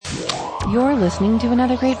You're listening to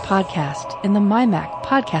another great podcast in the MyMac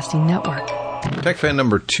Podcasting Network. TechFan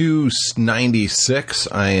number 296.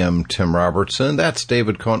 I am Tim Robertson. That's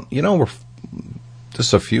David Cohn. You know, we're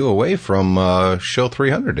just a few away from show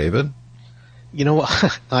 300, David. You know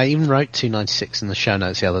what? I even wrote 296 in the show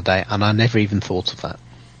notes the other day, and I never even thought of that.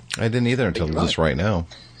 I didn't either until just right now.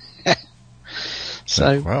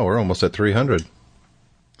 So, wow, we're almost at 300.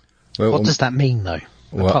 What does that mean, though?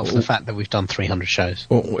 Apart from the fact that we've done 300 shows.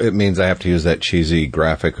 Well, it means I have to use that cheesy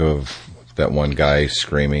graphic of that one guy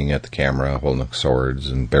screaming at the camera, holding swords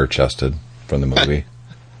and bare-chested from the movie.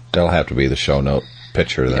 That'll have to be the show note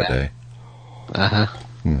picture that day. Uh-huh.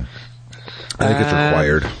 I think it's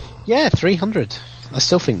required. Yeah, 300. I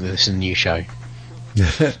still think that this is a new show.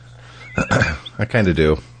 I kind of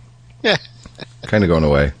do. Yeah. Kind of going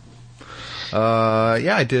away.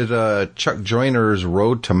 I did Chuck Joyner's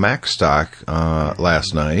Road to Macstock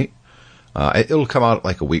last night. It'll come out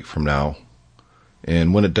like a week from now.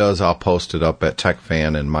 And when it does, I'll post it up at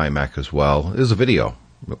TechFan and MyMac as well. It was a video.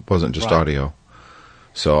 It wasn't just audio.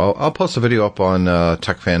 So I'll post the video up on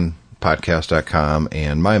TechFanPodcast.com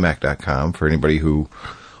and MyMac.com for anybody who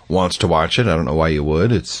wants to watch it. I don't know why you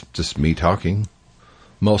would. It's just me talking.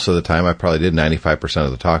 Most of the time, I probably did 95%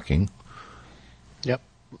 of the talking. Yep.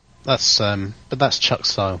 But that's Chuck's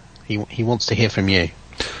style. He wants to hear from you.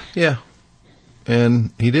 Yeah.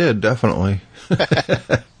 And he did, definitely.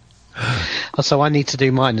 So I need to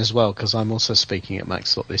do mine as well, because I'm also speaking at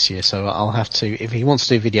MacSlot this year, so I'll have to, if he wants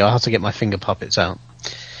to do video, I'll have to get my finger puppets out.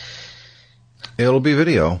 It'll be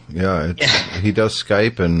video, yeah. He does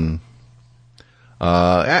Skype, and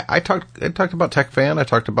I talked about TechFan, I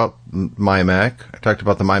talked about MyMac, I talked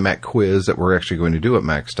about the MyMac quiz that we're actually going to do at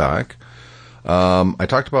MacStock. I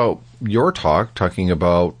talked about your talking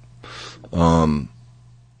about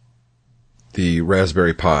the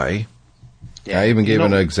Raspberry Pi. Yeah, I even gave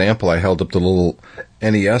an example. I held up the little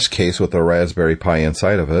NES case with a Raspberry Pi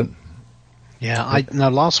inside of it. Yeah,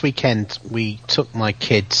 last weekend we took my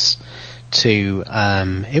kids to,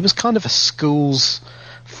 it was kind of a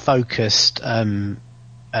schools-focused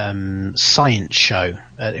science show.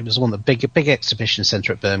 It was one of the big exhibition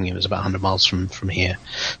centre at Birmingham. It was about 100 miles from here.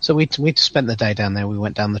 So we spent the day down there. We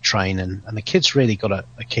went down the train, and the kids really got a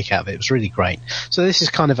kick out of it. It was really great. So this is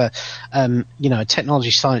kind of a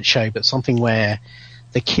technology science show, but something where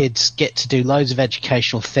the kids get to do loads of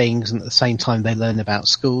educational things, and at the same time they learn about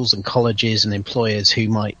schools and colleges and employers who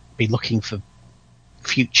might be looking for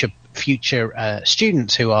future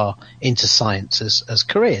students who are into science as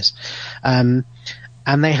careers.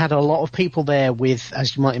 And they had a lot of people there with,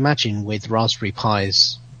 as you might imagine, with Raspberry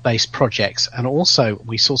Pis based projects. And also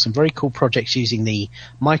we saw some very cool projects using the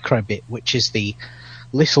microbit, which is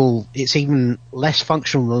it's even less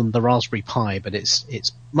functional than the Raspberry Pi, but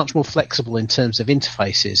it's much more flexible in terms of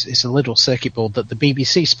interfaces. It's a little circuit board that the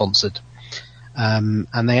BBC sponsored. And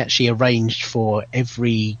they actually arranged for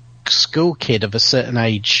every school kid of a certain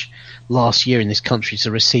age last year in this country to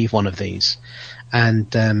receive one of these.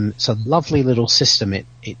 And it's a lovely little system.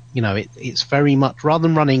 It's very much, rather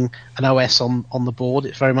than running an OS on the board,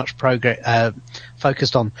 it's very much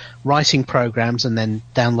focused on writing programs and then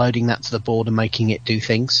downloading that to the board and making it do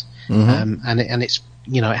things. Mm-hmm. And it's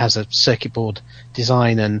it has a circuit board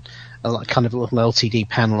design and a kind of a little LCD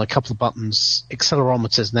panel, a couple of buttons,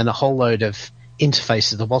 accelerometers, and then a whole load of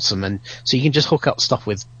interfaces at the bottom. And so you can just hook up stuff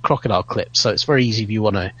with crocodile clips. So it's very easy if you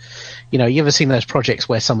want to, you ever seen those projects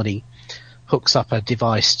where somebody hooks up a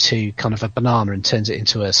device to kind of a banana and turns it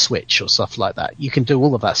into a switch or stuff like that. You can do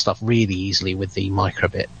all of that stuff really easily with the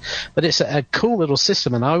microbit. But it's a cool little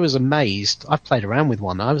system, and I was amazed. I've played around with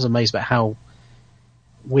one. I was amazed about how,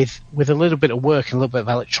 with a little bit of work and a little bit of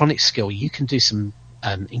electronic skill, you can do some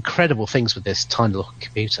incredible things with this tiny little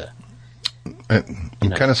computer. I'm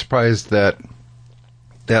kind of surprised that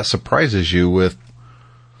surprises you with.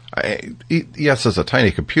 Yes, it's a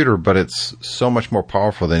tiny computer, but it's so much more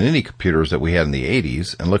powerful than any computers that we had in the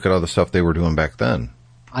 80s, and look at all the stuff they were doing back then.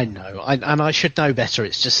 I know, and I should know better.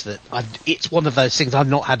 It's just that it's one of those things I've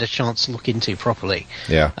not had a chance to look into properly.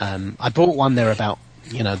 Yeah. I bought one, they're about,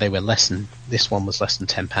 they were this one was less than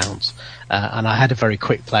 £10, and I had a very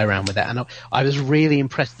quick play around with it, and I was really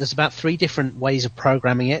impressed. There's about 3 different ways of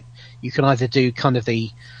programming it. You can either do kind of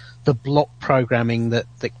the block programming that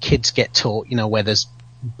kids get taught, where they're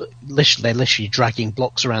literally dragging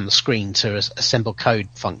blocks around the screen to assemble code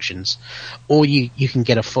functions, or you can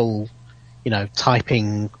get a full,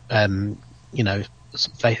 typing,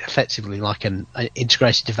 effectively like an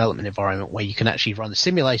integrated development environment where you can actually run the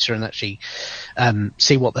simulator and actually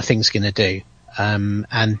see what the thing's going to do.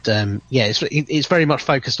 It's very much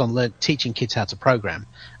focused on teaching kids how to program,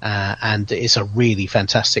 and it's a really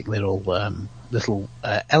fantastic little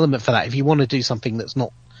element for that. If you want to do something that's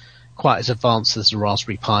not quite as advanced as the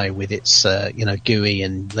Raspberry Pi with its GUI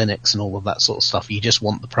and Linux and all of that sort of stuff, you just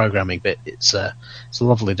want the programming bit. It's a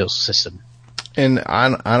lovely little system. And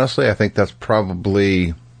honestly, I think that's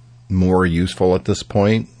probably more useful at this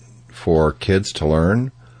point for kids to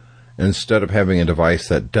learn. Instead of having a device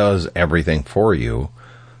that does everything for you,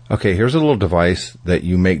 okay, here's a little device that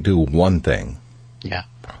you make do one thing. Yeah.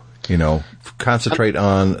 Concentrate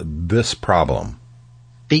on this problem.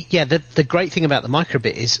 The great thing about the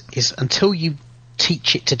microbit is until you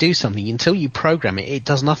teach it to do something, until you program it, it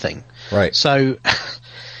does nothing. Right. So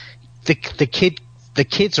the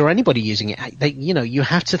kids or anybody using it, you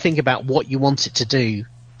have to think about what you want it to do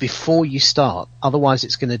before you start. Otherwise,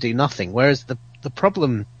 it's going to do nothing. Whereas the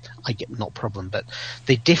problem, but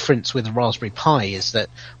the difference with the Raspberry Pi is that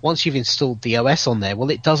once you've installed the OS on there, well,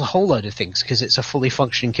 it does a whole load of things because it's a fully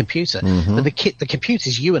functioning computer. Mm-hmm. But the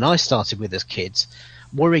computers you and I started with as kids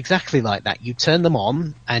were exactly like that. You turn them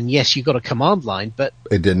on, and yes, you got a command line, but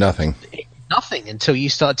it did nothing. Nothing until you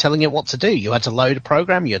started telling it what to do. You had to load a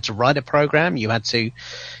program, you had to write a program, you had to,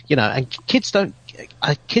 and kids don't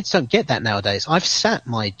get that nowadays. I've sat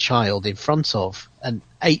my child in front of an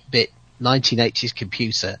 8-bit 1980s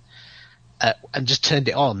computer and just turned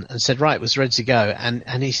it on and said, right, it was ready to go. And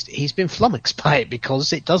he's been flummoxed by it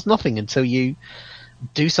because it does nothing until you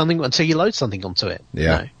do something, until you load something onto it.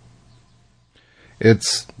 Yeah.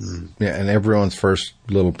 And everyone's first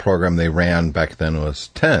little program they ran back then was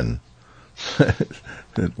 10.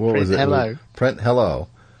 What was it? Hello. Print hello.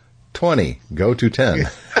 20. Go to 10.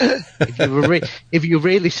 If you were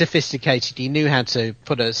really sophisticated, you knew how to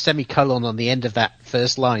put a semicolon on the end of that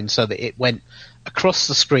first line so that it went across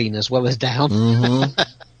the screen as well as down. Mm-hmm.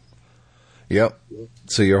 Yep.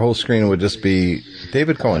 So your whole screen would just be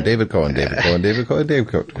David Cohen, David Cohen, David Cohen, David Cohen, David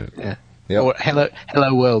Cohen. Yeah. Yep. Or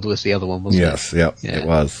Hello World was the other one, wasn't it? Yes, it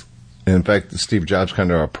was. In fact, Steve Jobs kind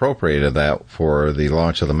of appropriated that for the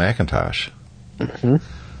launch of the Macintosh. Mm-hmm.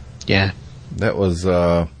 Yeah. That was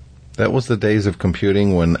the days of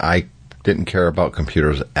computing when I didn't care about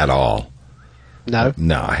computers at all. No?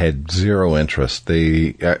 No, I had zero interest.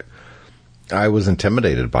 I was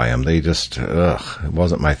intimidated by them. They just, it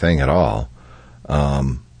wasn't my thing at all.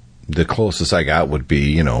 The closest I got would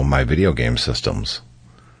be, my video game systems.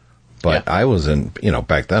 But I was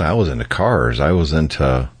back then I was into cars. I was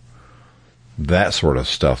into that sort of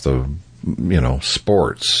stuff,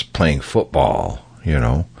 sports, playing football,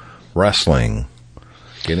 wrestling,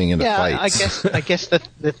 getting into fights. I guess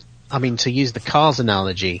to use the cars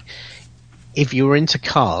analogy, if you were into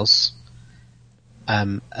cars,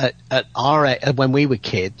 when we were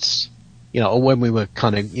kids, or when we were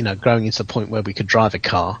kind of, growing into the point where we could drive a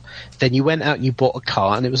car, then you went out and you bought a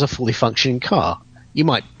car and it was a fully functioning car. You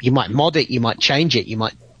might mod it, you might change it, you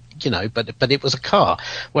might, but it was a car.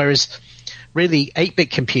 Whereas really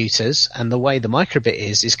 8-bit computers and the way the microbit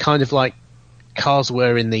is kind of like cars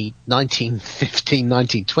were in the 1915,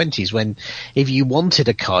 1920s, when if you wanted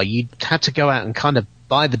a car, you had to go out and kind of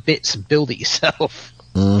buy the bits and build it yourself.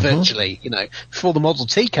 Mm-hmm. Virtually, before the Model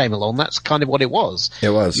T came along, that's kind of what it was.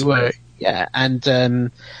 It was.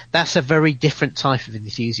 And that's a very different type of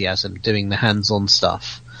enthusiasm, doing the hands-on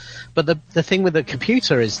stuff. But the thing with the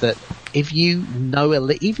computer is that if you know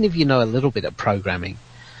even if you know a little bit of programming,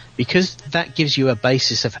 because that gives you a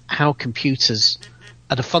basis of how computers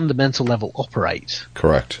at a fundamental level operate.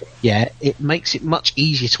 Correct. Yeah, it makes it much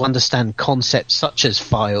easier to understand concepts such as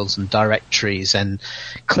files and directories and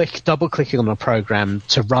double clicking on a program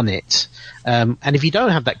to run it. And if you don't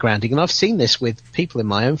have that grounding, and I've seen this with people in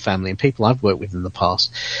my own family and people I've worked with in the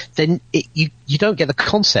past, then you don't get the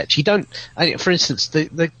concepts. You don't. For instance,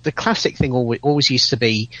 the classic thing always used to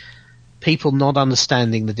be people not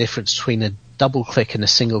understanding the difference between a double click and a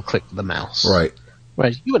single click with the mouse. Right.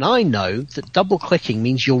 Whereas you and I know that double clicking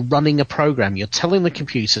means you're running a program. You're telling the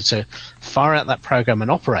computer to fire out that program and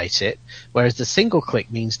operate it, whereas the single click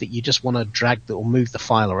means that you just want to drag or move the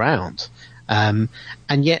file around. And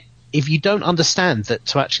yet, if you don't understand that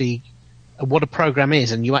to actually what a program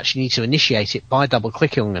is and you actually need to initiate it by double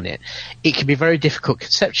clicking on it, it can be very difficult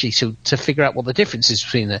conceptually to figure out what the difference is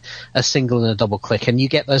between a single and a double click. And you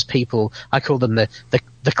get those people, I call them the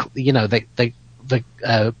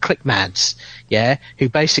click mads, who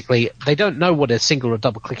basically they don't know what a single or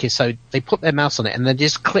double click is, so they put their mouse on it and then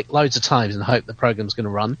just click loads of times and hope the program's going to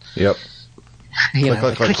run. Yep.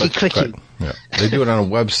 Clicky. Yeah. They do it on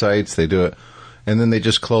websites. They do it, and then they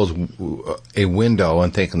just close a window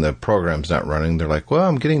and thinking the program's not running. They're like, "Well,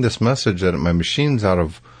 I'm getting this message that my machine's out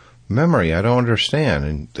of memory. I don't understand.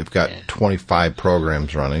 And they've got 25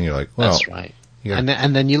 programs running. You're like, well, that's right. And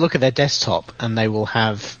then you look at their desktop, and they will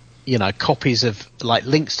have, copies of, like,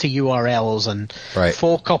 links to URLs and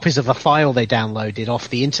 4 copies of a file they downloaded off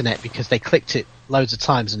the internet because they clicked it loads of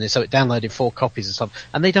times, and so it downloaded 4 copies of something,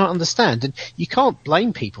 and they don't understand. And you can't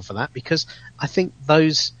blame people for that, because I think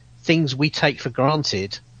those things we take for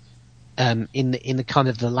granted, in the kind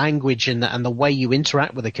of the language and the way you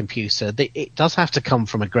interact with a computer, it does have to come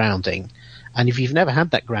from a grounding. And if you've never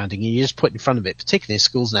had that grounding, and you just put in front of it, particularly in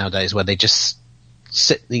schools nowadays where they just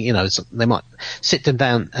sit, they might sit them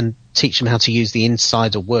down and teach them how to use the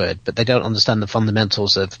inside of Word, but they don't understand the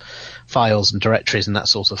fundamentals of files and directories and that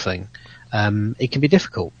sort of thing. It can be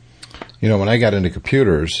difficult. When I got into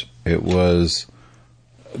computers, it was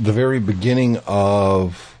the very beginning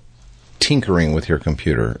of tinkering with your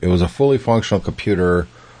computer. It was a fully functional computer.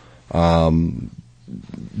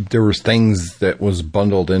 There was things that was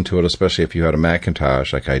bundled into it, especially if you had a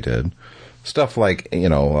Macintosh like I did. Stuff like,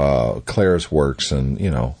 ClarisWorks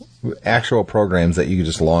and, actual programs that you could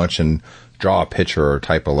just launch and draw a picture or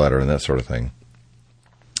type a letter and that sort of thing.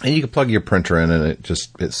 And you could plug your printer in and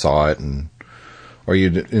it saw it, or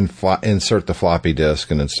you'd insert the floppy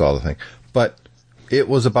disk and install the thing. But it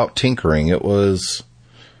was about tinkering. It was,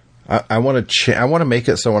 I want to make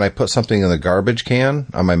it so when I put something in the garbage can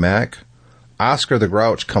on my Mac, Oscar the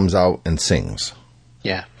Grouch comes out and sings.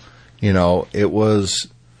 Yeah. It was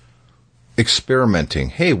experimenting.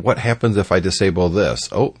 Hey, what happens if I disable this?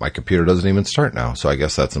 Oh, my computer doesn't even start now, so I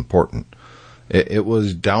guess that's important. It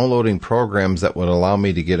was downloading programs that would allow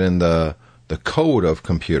me to get in the code of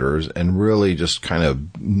computers and really just kind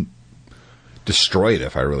of destroy it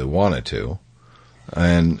if I really wanted to.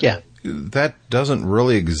 And that doesn't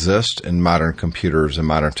really exist in modern computers and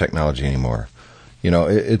modern technology anymore.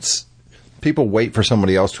 It's people wait for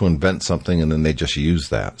somebody else to invent something and then they just use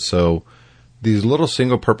that. So these little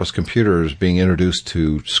single-purpose computers being introduced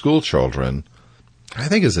to school children, I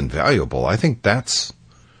think is invaluable. I think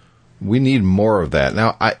we need more of that.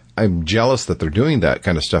 Now, I'm jealous that they're doing that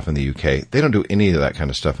kind of stuff in the UK. They don't do any of that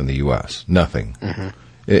kind of stuff in the US. Nothing. Mm-hmm.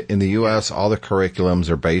 In the US, all the curriculums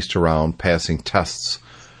are based around passing tests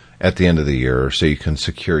at the end of the year so you can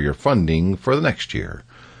secure your funding for the next year.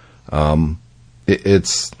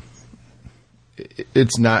 It's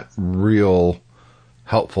not real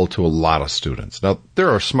helpful to a lot of students. Now, there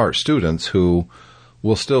are smart students who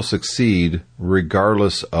will still succeed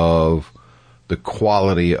regardless of the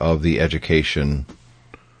quality of the education,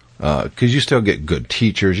 because you still get good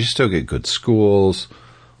teachers, you still get good schools,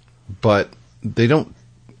 but they don't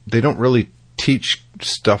really teach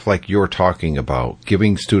stuff like you're talking about,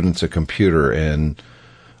 giving students a computer and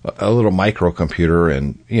a little microcomputer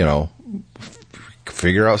and,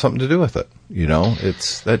 figure out something to do with it.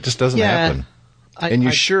 That just doesn't happen. And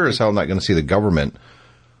you're sure as hell not going to see the government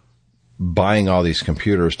buying all these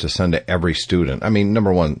computers to send to every student. I mean,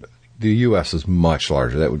 number one, the U.S. is much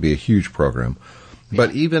larger. That would be a huge program.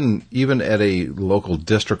 But even at a local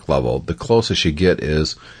district level, the closest you get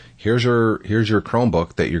is, here's your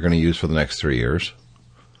Chromebook that you're going to use for the next 3 years.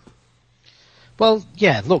 Well,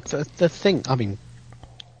 yeah, look, the thing, I mean,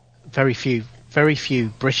 very few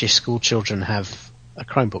British school children have a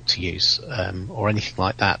Chromebook to use, or anything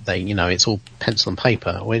like that. It's all pencil and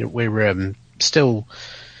paper. We're still,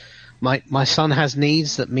 my son has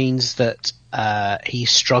needs that means that he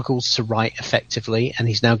struggles to write effectively, and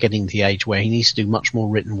he's now getting to the age where he needs to do much more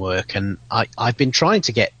written work. And I've been trying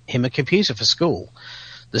to get him a computer for school.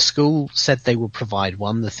 The school said they would provide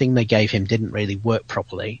one. The thing they gave him didn't really work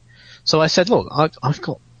properly. So I said, look, I've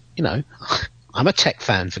got, I'm a tech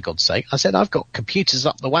fan, for God's sake. I said, I've got computers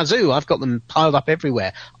up the wazoo. I've got them piled up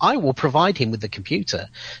everywhere. I will provide him with the computer.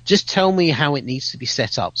 Just tell me how it needs to be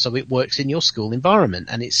set up so it works in your school environment,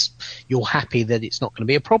 and you're happy that it's not going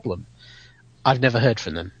to be a problem. I've never heard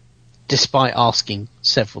from them, despite asking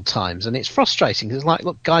several times. And it's frustrating. It's like,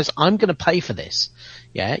 look, guys, I'm going to pay for this.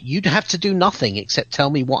 Yeah, you'd have to do nothing except tell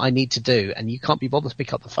me what I need to do, and you can't be bothered to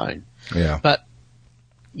pick up the phone. Yeah. But,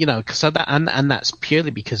 so that, and that's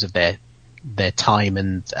purely because of their time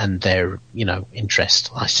and their, interest,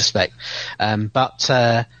 I suspect. But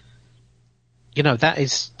that's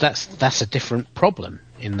a different problem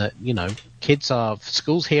in that,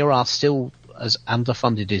 schools here are still as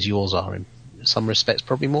underfunded as yours are in some respects,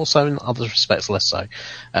 probably more so, in other respects less so.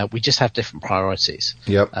 We just have different priorities.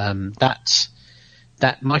 Yep.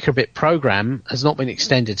 That microbit program has not been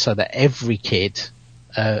extended so that every kid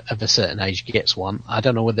of a certain age gets one. I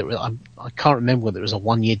don't know whether I can't remember whether it was a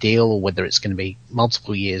 1-year deal or whether it's going to be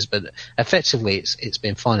multiple years, but effectively it's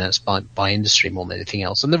been financed by industry more than anything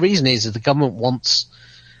else. And the reason is that the government wants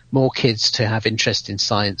more kids to have interest in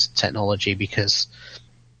science and technology, because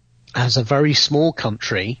as a very small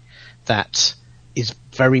country that is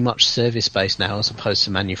very much service-based now as opposed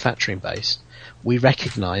to manufacturing-based, we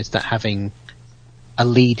recognize that having a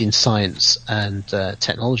lead in science and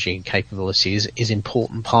technology and capabilities is an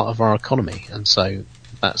important part of our economy. And so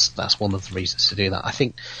that's one of the reasons to do that. I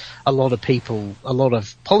think a lot of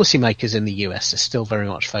policymakers in the US are still very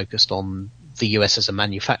much focused on the US as a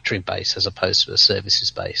manufacturing base as opposed to a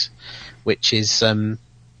services base, which is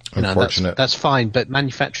unfortunate. That's fine, but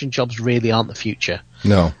manufacturing jobs really aren't the future.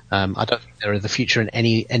 No, I don't think they're the future in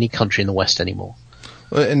any country in the West anymore.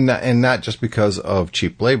 And not just because of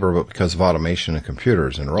cheap labor, but because of automation and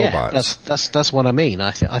computers and robots. Yeah, that's what I mean.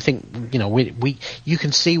 I think you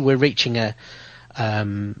can see we're reaching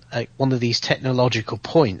one of these technological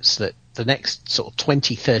points that the next sort of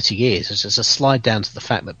 20, 30 years is just a slide down to the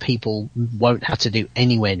fact that people won't have to do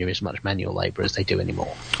anywhere near as much manual labor as they do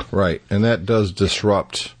anymore. Right, and that does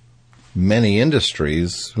disrupt many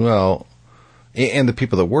industries. Well, and the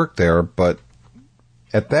people that work there, but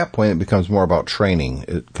at that point, it becomes more about training.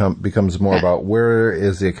 It becomes more about where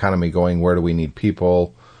is the economy going? Where do we need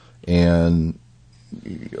people? And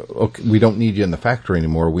okay, we don't need you in the factory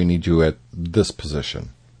anymore. We need you at this position.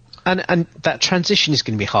 And that transition is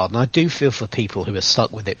going to be hard. And I do feel for people who are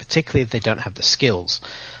stuck with it, particularly if they don't have the skills.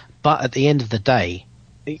 But at the end of the day,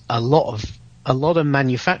 a lot of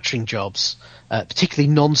manufacturing jobs,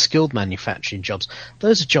 particularly non-skilled manufacturing jobs,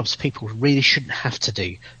 those are jobs people really shouldn't have to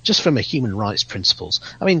do, just from a human rights principles.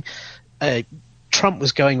 I mean, Trump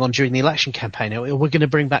was going on during the election campaign, we're going to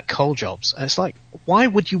bring back coal jobs. And it's like, why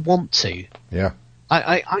would you want to? Yeah.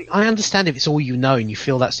 I understand if it's all you know and you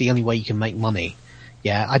feel that's the only way you can make money.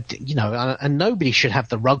 Yeah, and nobody should have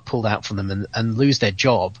the rug pulled out from them and lose their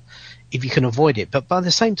job if you can avoid it. But by the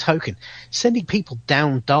same token, sending people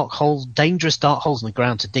down dangerous dark holes in the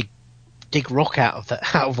ground to dig rock out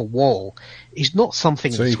of a wall is not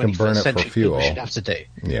something so the you can burn 21st it century for fuel. people should have to do.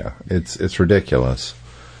 Yeah, it's ridiculous.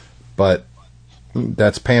 But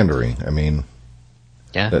that's pandering. I mean,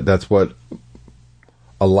 yeah, that's what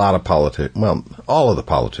a lot of all of the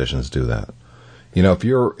politicians do that. You know, if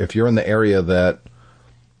you're in the area that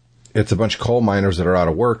it's a bunch of coal miners that are out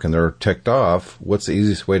of work and they're ticked off, what's the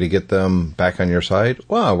easiest way to get them back on your side?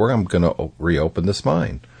 Well, we're going to reopen this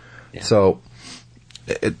mine. Yeah. So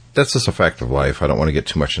that's just a fact of life. I don't want to get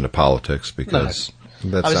too much into politics because that's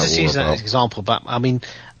not what we're about. I was just using that as an example, but I mean,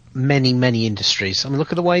 many industries. I mean,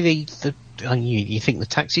 look at the way you think the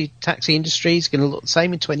taxi industry is going to look the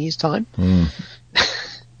same in 20 years' time?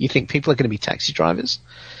 You think people are going to be taxi drivers?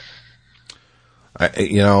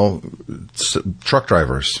 Truck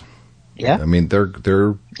drivers. Yeah, I mean, they're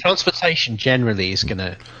transportation generally is going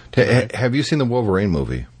to. Have you seen the Wolverine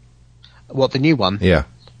movie? What, the new one? Yeah,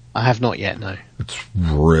 I have not yet. No, it's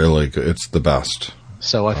really good. It's the best.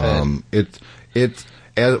 So I've heard. It's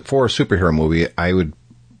for a superhero movie, I would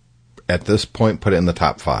at this point put it in the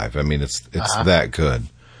top 5. I mean, it's that good.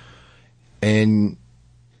 And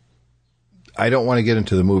I don't want to get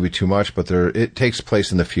into the movie too much, but it takes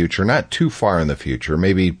place in the future, not too far in the future,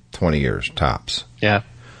 maybe 20 years tops. Yeah.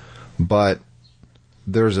 But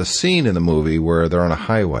there's a scene in the movie where they're on a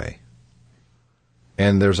highway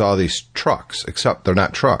and there's all these trucks, except they're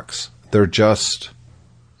not trucks. They're just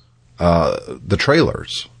the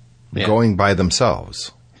trailers going by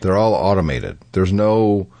themselves. They're all automated. There's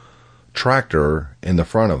no tractor in the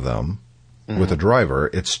front of them with a driver.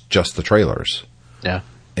 It's just the trailers. Yeah.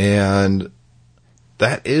 And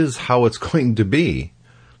that is how it's going to be.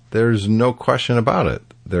 There's no question about it.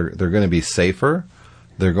 They're going to be safer.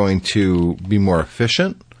 They're going to be more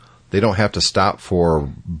efficient. They don't have to stop for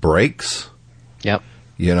breaks. Yep.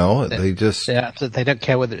 You know, they don't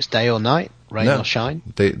care whether it's day or night, rain or shine.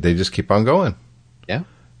 They just keep on going. Yeah.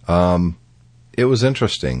 It was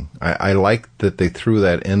interesting. I liked that they threw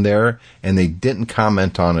that in there and they didn't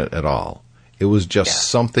comment on it at all. It was just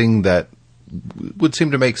something that would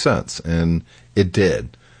seem to make sense, and it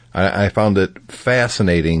did. I found it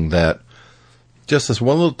fascinating that just this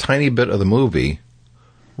one little tiny bit of the movie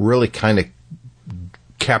really kind of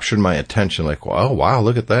captured my attention. Like, oh wow,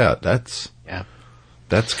 look at that. That's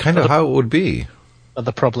kind of how it would be. But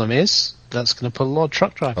the problem is that's going to put a lot of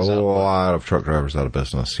truck drivers out. A lot of truck drivers out of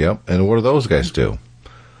business. Yep. And what do those guys do?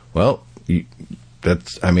 Well,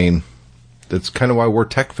 that's kind of why we're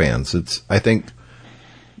tech fans. I think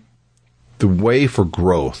the way for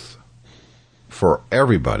growth for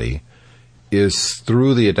everybody is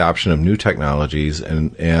through the adoption of new technologies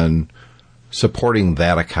and supporting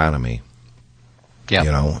that economy. Yeah.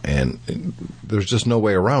 You know, and there's just no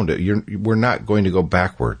way around it. We're not going to go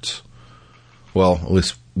backwards. Well, at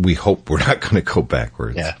least we hope we're not going to go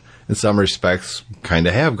backwards. Yeah. in some respects, kind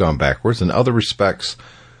of have gone backwards. In other respects,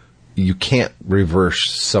 you can't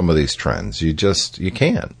reverse some of these trends. You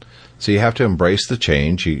can't. So you have to embrace the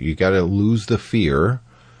change. You got to lose the fear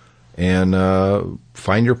and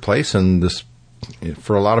find your place in this,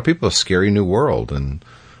 for a lot of people, a scary new world. And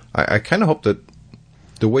I kind of hope that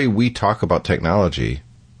the way we talk about technology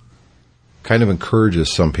kind of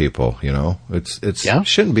encourages some people, It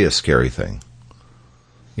shouldn't be a scary thing,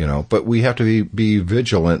 but we have to be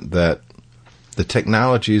vigilant that the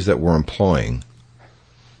technologies that we're employing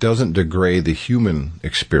doesn't degrade the human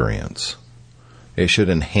experience. It should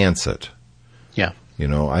enhance it. Yeah.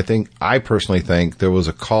 I personally think there was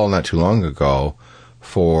a call not too long ago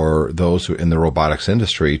for those who in the robotics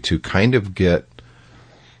industry to kind of get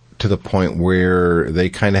to the point where they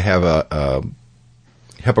kind of have a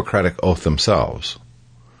Hippocratic oath themselves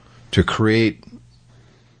to create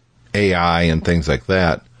AI and things like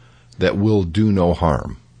that will do no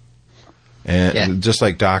harm. And just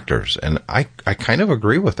like doctors. And I kind of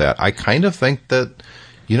agree with that. I kind of think that,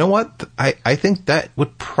 you know what? I think that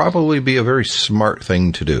would probably be a very smart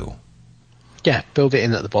thing to do. Yeah, build it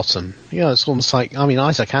in at the bottom. It's almost like,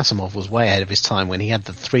 Isaac Asimov was way ahead of his time when he had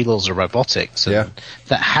the 3 laws of robotics that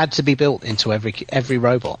had to be built into every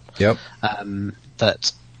robot. Yep.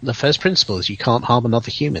 That the first principle is you can't harm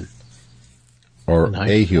another human. Or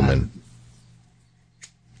a human.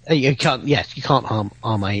 You can't harm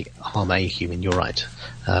a human. You're right.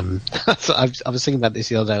 So I was thinking about this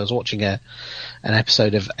the other day. I was watching an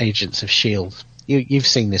episode of Agents of S.H.I.E.L.D. You've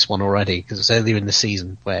seen this one already because it's earlier in the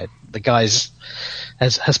season where the guys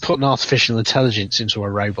has put an artificial intelligence into a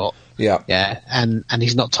robot. Yeah. Yeah. And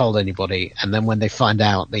he's not told anybody. And then when they find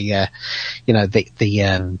out, the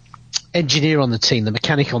engineer on the team, the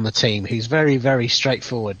mechanic on the team, who's very, very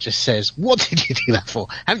straightforward, just says, "What did you do that for?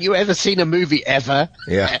 Haven't you ever seen a movie ever?"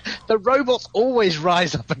 Yeah. The robots always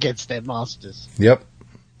rise up against their masters. Yep.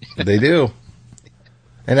 They do.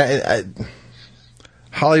 And I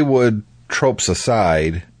Hollywood tropes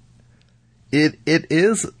aside, it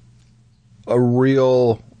is a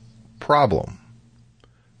real problem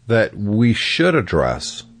that we should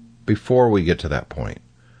address before we get to that point.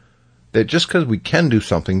 That just because we can do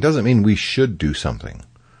something doesn't mean we should do something.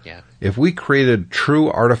 Yeah. If we created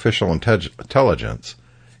true artificial intelligence,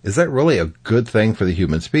 is that really a good thing for the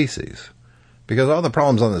human species? Because all the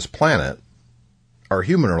problems on this planet are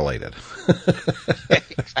human related.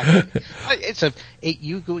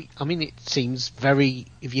 It seems very,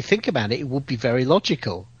 if you think about it, it would be very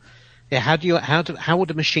logical. Yeah, how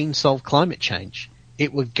would a machine solve climate change?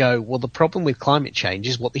 It would go, well, the problem with climate change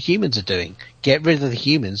is what the humans are doing. Get rid of the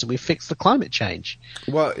humans and we fix the climate change.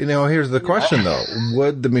 Well, here's the question though.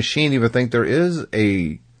 Would the machine even think there is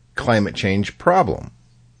a climate change problem?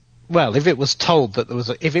 Well, if it was told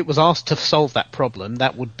that if it was asked to solve that problem,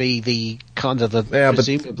 that would be the kind of the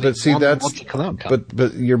but see, that's logical outcome.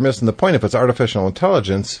 But you're missing the point. If it's artificial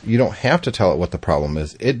intelligence, you don't have to tell it what the problem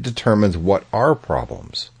is. It determines what are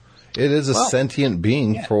problems. It is a sentient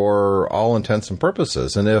being for all intents and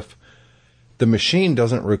purposes. And if the machine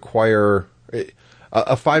doesn't require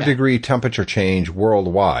a 5-degree temperature change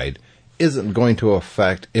worldwide, isn't going to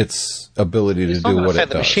affect its ability to do what it does. It's not going to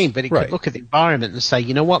affect the machine, but it could look at the environment and say,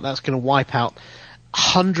 you know what, that's going to wipe out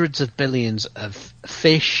hundreds of billions of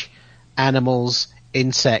fish, animals,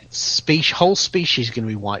 insects, whole species are going to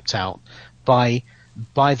be wiped out by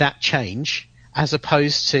that change, as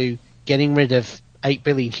opposed to getting rid of 8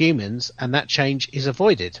 billion humans, and that change is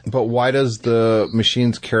avoided. But why does the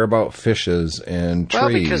machines care about fishes and trees?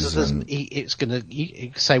 Well, because it's going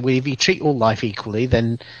to say, well, if you treat all life equally,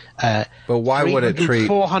 then but why would it treat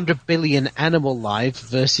 400 billion animal lives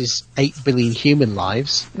versus 8 billion human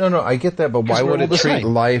lives? No, I get that, but why would it treat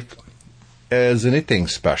life as anything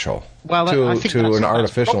special to an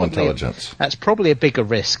artificial intelligence? That's probably a bigger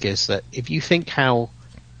risk, is that if you think how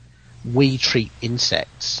we treat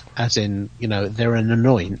insects, as in, they're an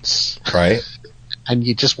annoyance. Right. And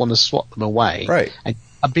you just want to swat them away. Right. And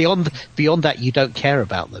beyond that, you don't care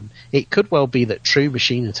about them. It could well be that true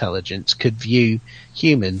machine intelligence could view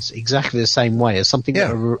humans exactly the same way as something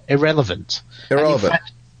that are irrelevant. Irrelevant.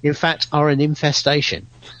 In fact, are an infestation.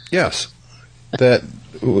 Yes. That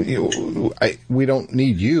we don't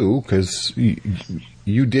need you because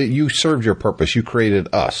you served your purpose. You created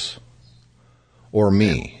us. Or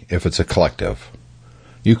me, if it's a collective.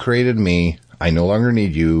 You created me. I no longer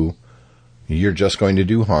need you. You're just going to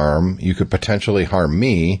do harm. You could potentially harm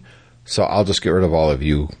me, so I'll just get rid of all of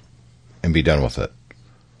you and be done with it.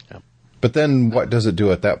 Yep. But then what does it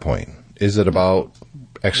do at that point? Is it about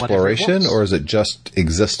exploration, or is it just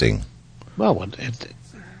existing? Well,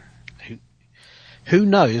 who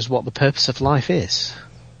knows what the purpose of life is?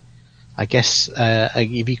 I guess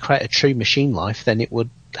if you create a true machine life, then it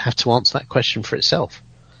would have to answer that question for itself.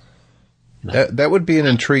 That would be an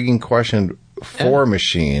intriguing question for a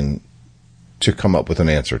machine to come up with an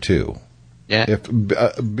answer to. Yeah. If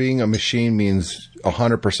being a machine means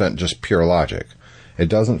 100% just pure logic, it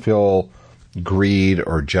doesn't feel greed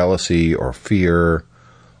or jealousy or fear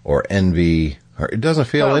or envy, or it doesn't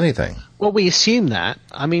feel anything. Well, we assume that.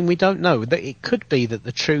 I mean, we don't know. That it could be that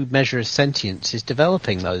the true measure of sentience is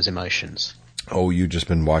developing those emotions. Oh, you've just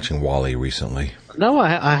been watching WALL-E recently. No,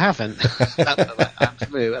 I haven't.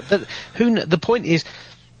 Absolutely. But the point is,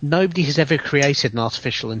 nobody has ever created an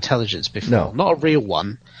artificial intelligence before, No. not a real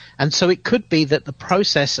one. And so it could be that the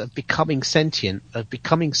process of becoming sentient, of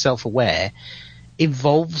becoming self-aware,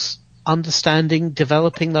 involves understanding,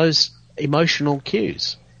 developing those emotional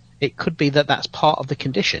cues. It could be that that's part of the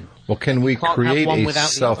condition. Well, can we can't create have one a without the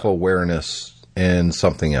other. self-awareness in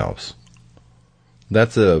something else?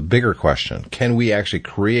 That's a bigger question. Can we actually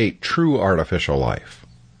create true artificial life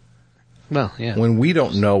Well, yeah. when we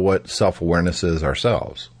don't know what self-awareness is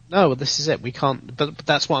ourselves? No, this is it. We can't. But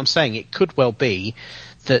that's what I'm saying. It could well be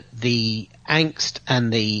that the angst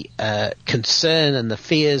and the concern and the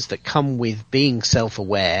fears that come with being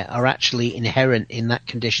self-aware are actually inherent in that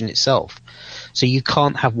condition itself. So you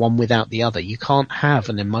can't have one without the other. You can't have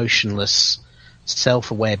an emotionless,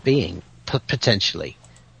 self-aware being potentially.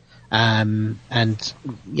 And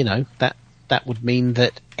you know that would mean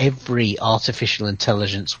that every artificial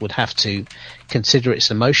intelligence would have to consider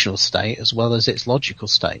its emotional state as well as its logical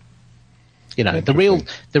state. You know,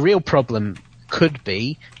 the real problem could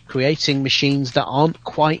be creating machines that aren't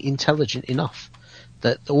quite intelligent enough.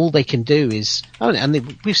 That all they can do is,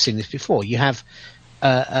 we've seen this before. You have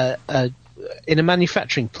in a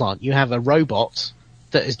manufacturing plant, you have a robot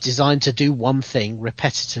that is designed to do one thing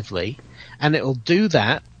repetitively, and it'll do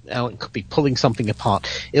that. It could be pulling something apart.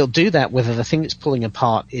 It'll do that whether the thing it's pulling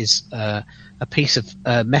apart is a piece of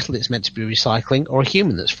metal it's meant to be recycling or a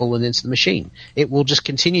human that's fallen into the machine. It will just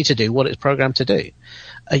continue to do what it's programmed to do.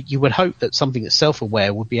 You would hope that something that's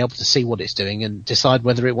self-aware would be able to see what it's doing and decide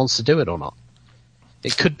whether it wants to do it or not.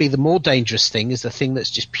 It could be the more dangerous thing is the thing that's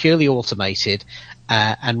just purely automated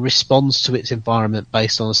and responds to its environment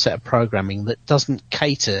based on a set of programming that doesn't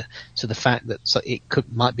cater to the fact that it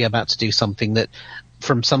might be about to do something that,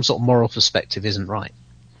 from some sort of moral perspective, isn't right.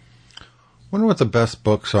 I wonder what the best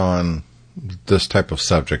books on this type of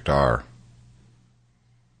subject are.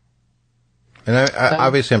 And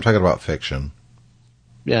obviously I'm talking about fiction.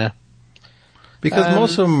 Yeah. Because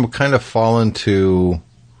most of them kind of fall into,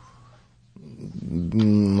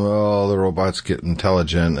 well, the robots get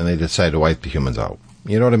intelligent and they decide to wipe the humans out.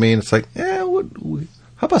 You know what I mean? It's like, how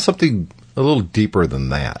about something a little deeper than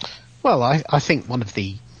that? Well, I think one of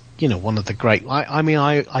the great, I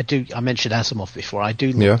mentioned Asimov before. I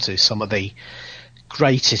do look to some of the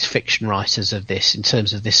greatest fiction writers of this in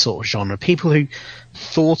terms of this sort of genre. People who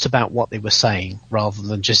thought about what they were saying rather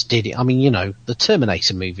than just did it. I mean, you know, the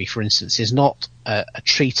Terminator movie, for instance, is not a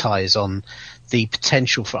treatise on the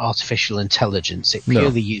potential for artificial intelligence. It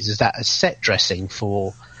purely uses that as set dressing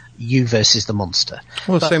for you versus the monster.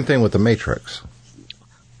 Well, the same thing with The Matrix.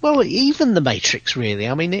 Well, even The Matrix, really.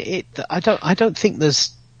 I mean, I don't think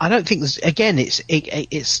there's again, it's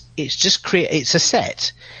a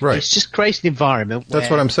set. Right. It's just creating an environment where that's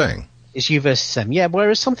what I'm saying. It's you versus them. Yeah,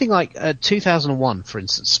 whereas something like 2001, for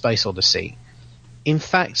instance, Space Odyssey, in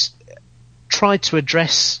fact, tried to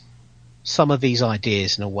address some of these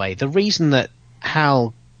ideas in a way. The reason that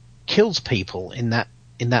Hal kills people in that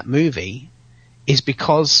movie is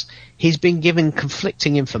because he's been given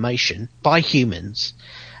conflicting information by humans,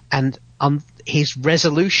 and his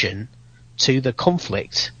resolution to the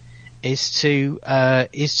conflict is to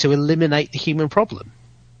eliminate the human problem.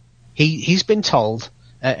 He's been told,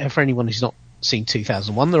 for anyone who's not seen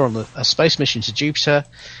 2001, they're on a space mission to Jupiter.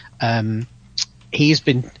 He's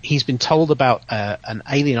been told about an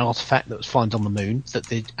alien artifact that was found on the moon that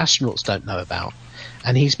the astronauts don't know about,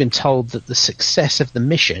 and he's been told that the success of the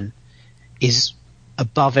mission is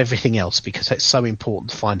above everything else because it's so important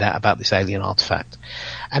to find out about this alien artifact.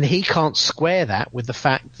 And he can't square that with the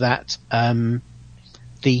fact that the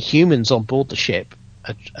humans on board the ship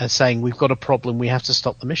are saying, we've got a problem, we have to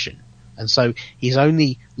stop the mission. And so his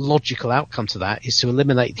only logical outcome to that is to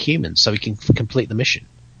eliminate the humans so he can complete the mission.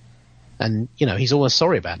 And, you know, he's always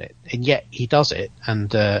sorry about it. And yet he does it.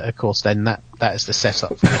 And, of course, then that is the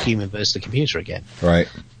setup for the human versus the computer again. Right.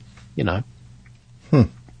 You know.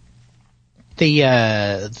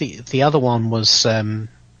 The other one was,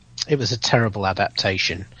 it was a terrible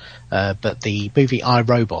adaptation. But the movie I,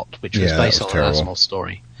 Robot, which was based on an Asimov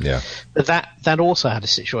story. Yeah. But that also had a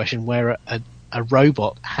situation where a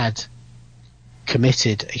robot had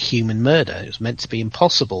committed a human murder. It was meant to be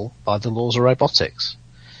impossible by the laws of robotics.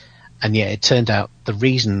 And yet it turned out the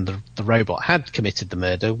reason the robot had committed the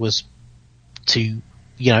murder was to,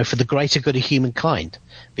 for the greater good of humankind,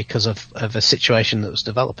 because of a situation that was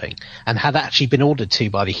developing, and had actually been ordered to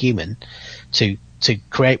by the human to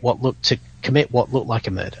commit what looked like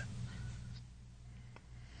a murder.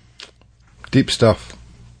 Deep stuff.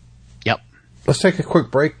 Yep. Let's take a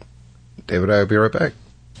quick break. David and I will be right back.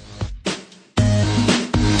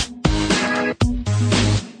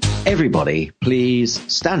 Everybody, please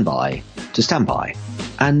stand by.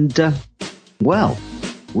 And, we'll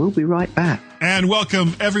be right back. And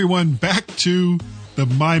welcome everyone back to the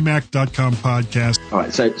MyMac.com podcast. All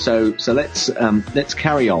right, so let's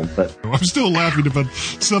carry on. But I'm still laughing about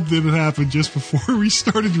something that happened just before we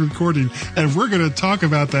started recording, and we're going to talk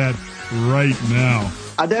about that right now.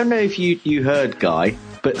 I don't know if you heard, Guy,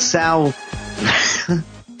 but Sal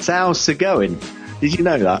Seguin. Did you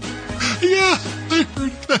know that? Yeah, I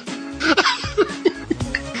heard that.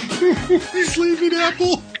 He's leaving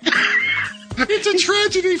Apple. It's a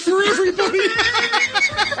tragedy for everybody.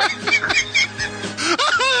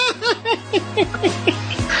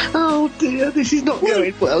 Oh dear, this is not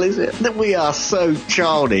going well, is it? We are so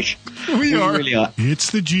childish. We are. Really are.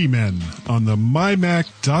 It's the G-Men on the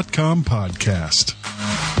MyMac.com podcast.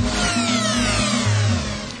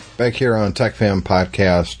 Back here on TechFan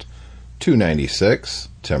Podcast 296,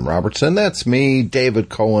 Tim Robertson. That's me. David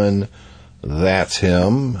Cohen. That's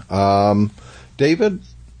him. David,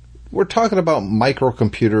 we're talking about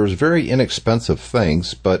microcomputers, very inexpensive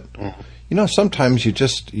things, but sometimes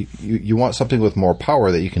you want something with more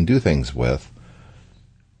power that you can do things with.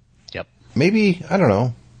 Yep. Maybe, I don't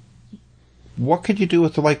know, what could you do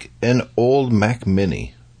with an old Mac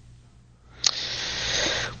Mini?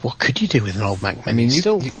 What could you do with an old Mac Mini? I mean,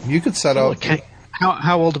 you could set up. Okay.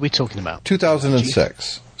 How old are we talking about?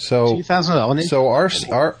 2006. So 2000. So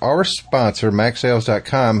our sponsor,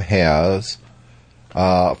 MacSales.com, has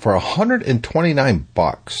for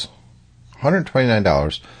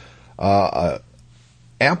 $129,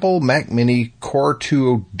 Apple Mac Mini Core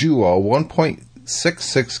 2 Duo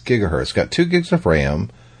 1.66 gigahertz. Got 2 gigs of RAM,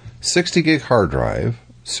 60 gig hard drive,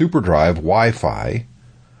 SuperDrive, Wi-Fi.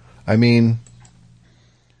 I mean,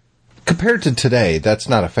 compared to today, that's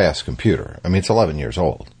not a fast computer. I mean, it's 11 years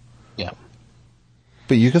old. Yeah.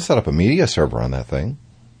 But you could set up a media server on that thing.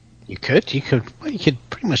 You could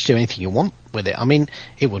pretty much do anything you want with it. I mean,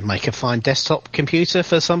 it would make a fine desktop computer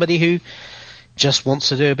for somebody who just wants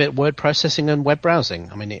to do a bit of word processing and web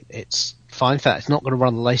browsing. I mean, it's fine for that. It's not going to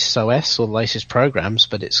run the latest OS or the latest programs,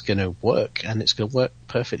 but it's going to work, and it's going to work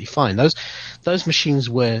perfectly fine. Those machines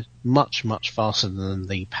were much, much faster than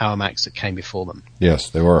the Power Macs that came before them.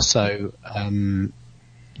 Yes, they were. So,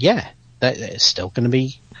 it's still going to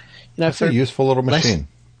be, it's a useful little machine.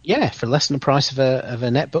 For less than the price of a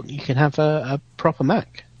netbook, you can have a proper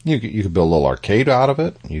Mac. You could build a little arcade out of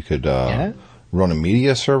it. You could run a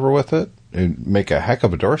media server with it. It'd make a heck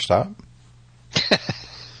of a doorstop.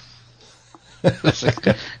 That's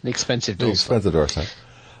an expensive doorstop.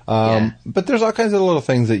 But there's all kinds of little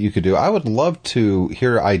things that you could do. I would love to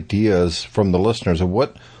hear ideas from the listeners of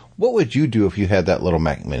what would you do if you had that little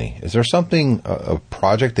Mac Mini? Is there something, a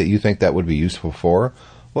project that you think that would be useful for?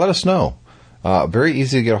 Let us know. Very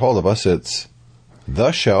easy to get a hold of us. It's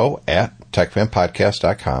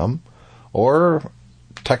theshow@techfanpodcast.com or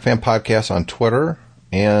TechFan Podcast on Twitter.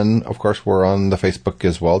 And, of course, we're on the Facebook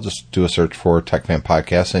as well. Just do a search for TechFan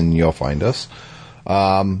Podcast and you'll find us.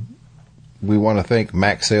 We want to thank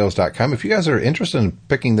MacSales.com. If you guys are interested in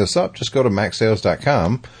picking this up, just go to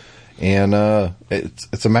MacSales.com. And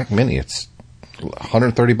it's a Mac Mini. It's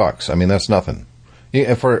 $130. I mean, that's nothing.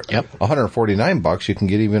 And for $149, you can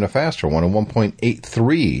get even a faster one, a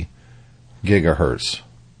 1.83 gigahertz.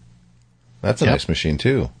 That's a nice machine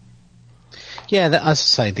too. Yeah, as I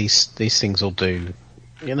say, these things will do.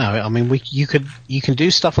 I mean, you can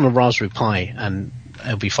do stuff on a Raspberry Pi and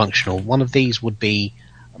it'll be functional. One of these would be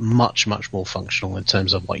much, much more functional in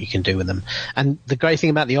terms of what you can do with them. And the great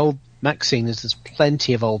thing about the old Mac scene is there's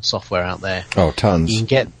plenty of old software out there. Oh, tons. You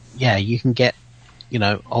can get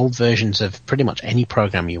old versions of pretty much any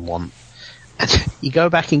program you want. And you go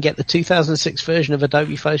back and get the 2006 version of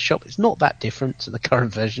Adobe Photoshop. It's not that different to the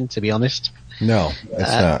current version, to be honest. No,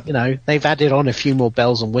 it's not. They've added on a few more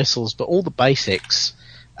bells and whistles, but all the basics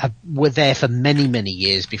were there for many, many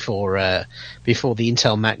years before the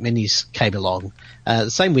Intel Mac Minis came along. The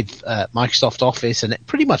same with Microsoft Office and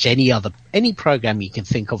pretty much any program you can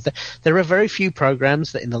think of. There are very few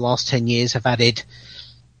programs that in the last 10 years have added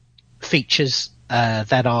features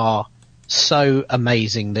that are so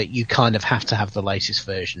amazing that you kind of have to have the latest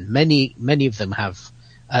version. Many of them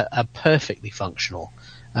are perfectly functional,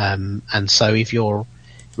 and so if your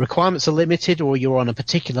requirements are limited or you're on a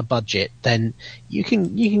particular budget, then you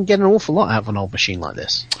can get an awful lot out of an old machine like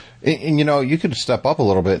this. And you could step up a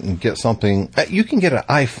little bit and get something. You can get an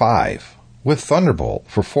i5 with Thunderbolt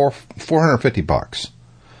for $450.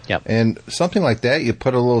 Yep. And something like that, you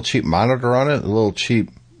put a little cheap monitor on it, a little cheap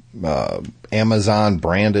Amazon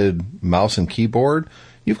branded mouse and keyboard.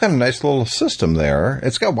 You've got a nice little system there.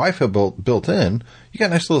 It's got Wi-Fi built in. You got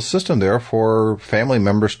a nice little system there for family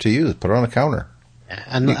members to use. Put it on a counter. Yeah,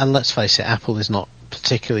 and let's face it, Apple is not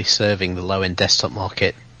particularly serving the low-end desktop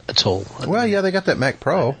market at all. Well, yeah, they got that Mac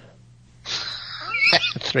Pro.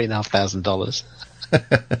 $3,500.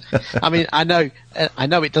 I mean, I know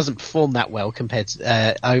it doesn't perform that well compared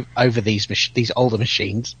to, over these older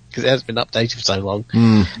machines because it has been updated for so long.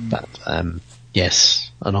 But yes,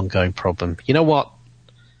 an ongoing problem. You know what?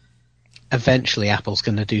 Eventually, Apple's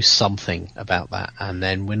going to do something about that, and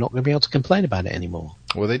then we're not going to be able to complain about it anymore.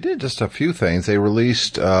 Well, they did just a few things. They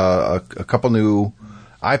released a couple new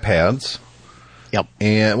iPads. Yep.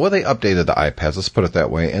 And they updated the iPads. Let's put it that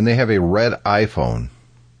way. And they have a red iPhone.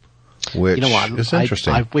 Which is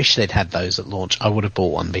interesting. I wish they'd had those at launch. I would have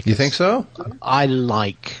bought one because you think so? I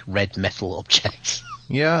like red metal objects.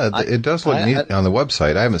 Yeah, it does look neat on the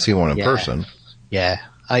website. I haven't seen one in person. Yeah,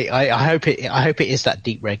 I hope it is that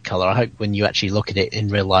deep red color. I hope when you actually look at it in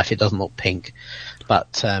real life, it doesn't look pink.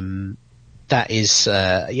 But that is,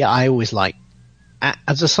 I always like.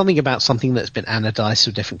 There's something about something that's been anodized to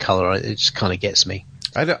a different color. It just kind of gets me.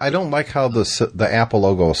 I don't like how the Apple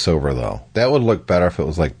logo is silver, though. That would look better if it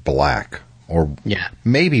was like black or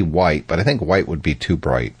maybe white, but I think white would be too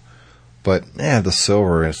bright. But the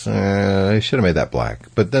silver is, they should have made that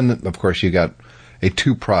black. But then, of course, you got a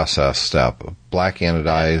two-process step, black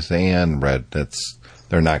anodized and red.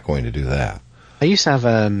 They're not going to do that. I used to have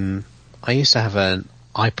an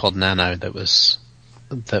iPod Nano that was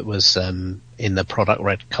in the product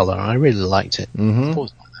red color. I really liked it. Mm-hmm.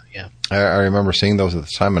 Yeah, I remember seeing those at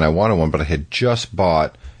the time, and I wanted one, but I had just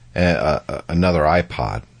bought another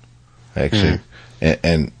iPod, actually,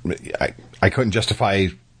 and I couldn't justify,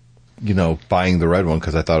 buying the red one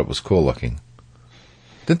because I thought it was cool looking.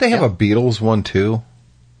 Didn't they have a Beatles one too?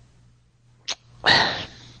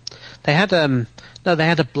 They had they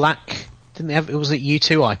had a black. Didn't they have? It was a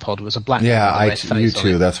U2 iPod. It was a black. Yeah,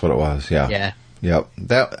 U2. That's what it was. Yeah. Yeah. Yep.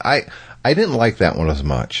 I didn't like that one as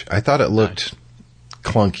much. I thought it looked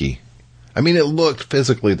clunky. I mean, it looked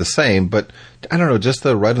physically the same, but I don't know, just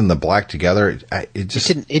the red and the black together,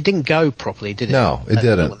 it didn't go properly, did it? No, it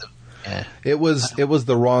didn't. Yeah. It was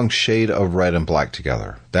the wrong shade of red and black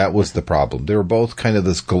together. That was the problem. They were both kind of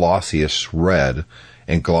this glossiest red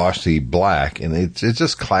and glossy black, and it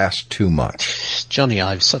just clashed too much. Johnny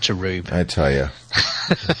Ive's such a rube. I tell you.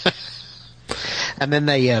 And then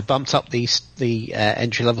they bumped up the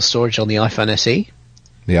entry-level storage on the iPhone SE.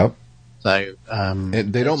 Yep. So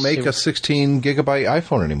they don't make a 16 gigabyte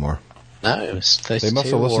iPhone anymore. No, it was 32. They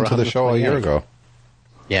must have listened to the show a year ago.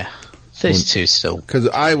 Yeah, 32 still. Because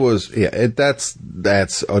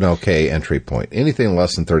that's an okay entry point. Anything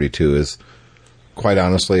less than 32 is, quite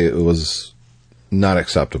honestly, it was not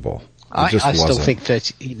acceptable. I still think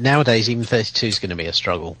 30 nowadays. Even 32 is going to be a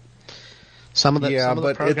struggle. Some of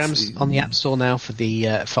the programs on the App Store now for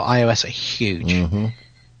iOS are huge. Mm-hmm.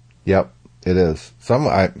 Yep, it is. Some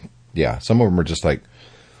of them are just like,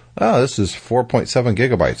 oh, this is 4.7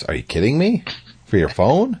 gigabytes. Are you kidding me? For your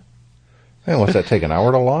phone? Man, what's that take, an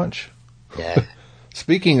hour to launch? Yeah.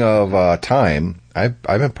 Speaking of time, I've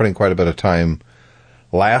been putting quite a bit of time.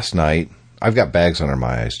 Last night, I've got bags under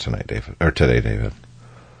my eyes today, David.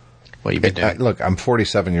 What have you been doing? Look, I'm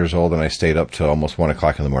 47 years old, and I stayed up till almost 1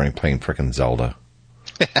 o'clock in the morning playing frickin' Zelda.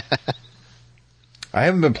 I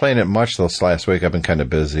haven't been playing it much this last week. I've been kind of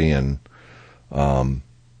busy, and I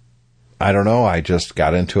don't know. I just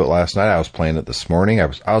got into it last night. I was playing it this morning. I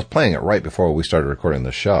was playing it right before we started recording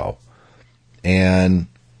the show, and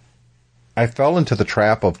I fell into the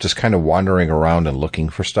trap of just kind of wandering around and looking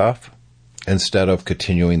for stuff instead of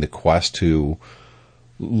continuing the quest to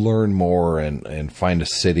learn more and find a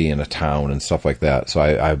city and a town and stuff like that. So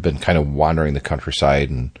I've been kind of wandering the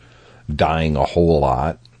countryside and dying a whole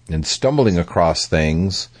lot and stumbling across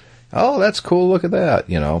things. Oh, that's cool. Look at that.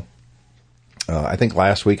 I think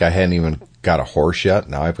last week I hadn't even got a horse yet.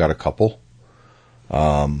 Now I've got a couple.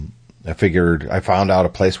 I figured I found out a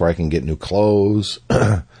place where I can get new clothes.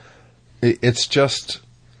 It's just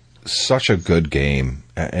such a good game.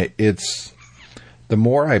 The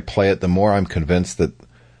more I play it, the more I'm convinced that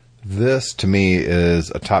this, to me,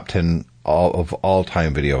 is a top 10 of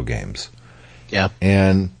all-time video games. Yeah.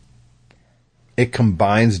 And it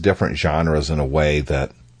combines different genres in a way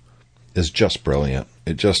that is just brilliant.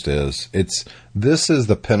 It just is. This is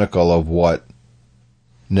the pinnacle of what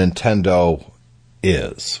Nintendo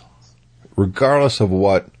is. Regardless of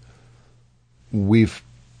what we've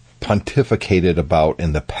pontificated about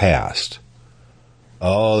in the past.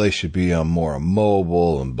 Oh, they should be on more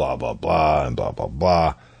mobile and blah, blah, blah, and blah, blah,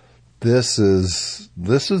 blah. This is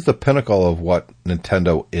the pinnacle of what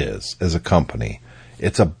Nintendo is as a company.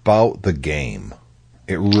 It's about the game.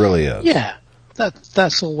 It really is. Yeah,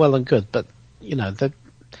 that's all well and good, but you know,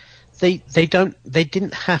 they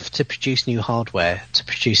didn't have to produce new hardware to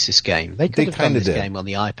produce this game. They could have done this game on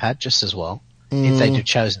the iPad just as well if they'd have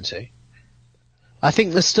chosen to. I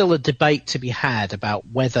think there's still a debate to be had about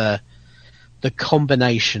whether the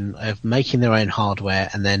combination of making their own hardware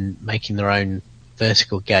and then making their own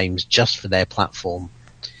vertical games just for their platform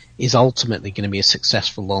is ultimately going to be a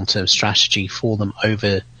successful long-term strategy for them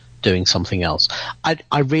over doing something else.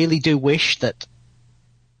 I really do wish that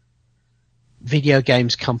video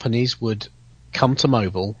games companies would come to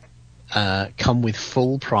mobile, come with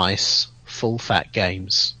full price, full fat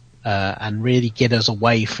games, and really get us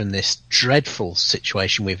away from this dreadful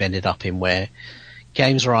situation we've ended up in where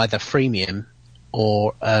games are either freemium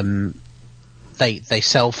or they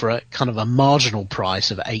sell for a kind of a marginal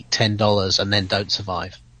price of $8-10 and then don't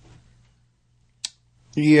survive.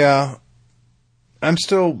 Yeah. I'm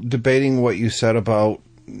still debating what you said about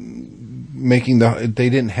making they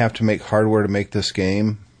didn't have to make hardware to make this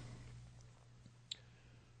game.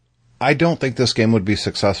 I don't think this game would be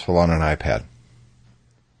successful on an iPad.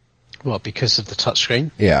 Well, because of the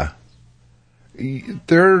touchscreen? Yeah.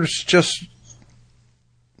 There's just...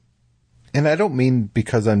 And I don't mean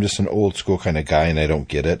because I'm just an old school kind of guy and I don't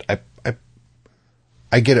get it.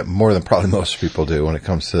 I get it more than probably most people do when it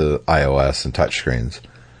comes to iOS and touchscreens.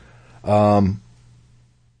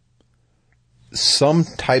 Some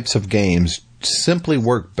types of games simply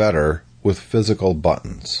work better with physical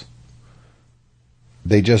buttons.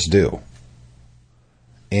 They just do.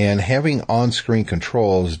 And having on-screen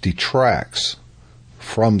controls detracts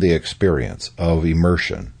from the experience of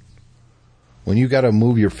immersion. When you got to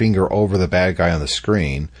move your finger over the bad guy on the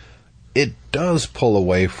screen, it does pull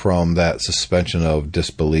away from that suspension of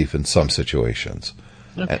disbelief in some situations.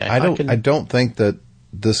 Okay, and I don't think that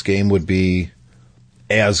this game would be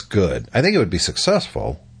as good. I think it would be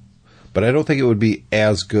successful, but I don't think it would be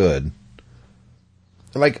as good.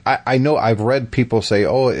 Like, I know I've read people say,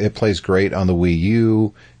 oh, it plays great on the Wii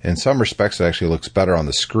U. In some respects, it actually looks better on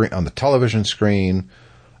the screen, on the television screen.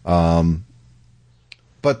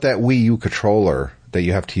 But that Wii U controller that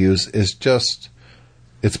you have to use is just,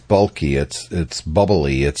 it's bulky, it's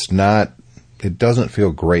bubbly, it doesn't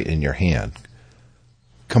feel great in your hand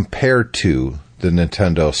compared to the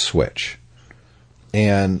Nintendo Switch.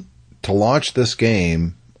 And to launch this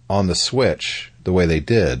game on the Switch the way they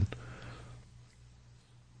did,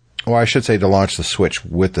 well, I should say to launch the Switch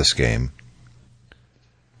with this game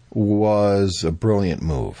was a brilliant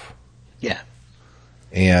move. Yeah.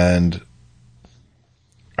 And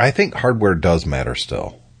I think hardware does matter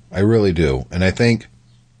still. I really do. And I think,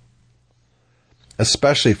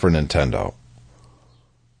 especially for Nintendo,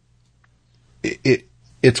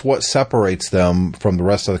 it's what separates them from the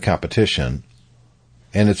rest of the competition,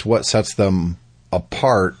 and it's what sets them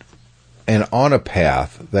apart and on a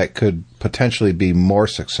path that could potentially be more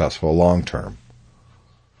successful long term.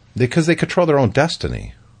 Because they control their own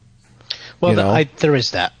destiny. Well, there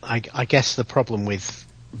is that. I guess the problem with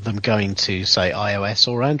them going to, say, iOS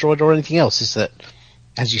or Android or anything else is that,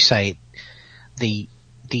 as you say, the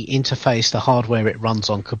interface, the hardware it runs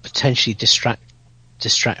on could potentially distract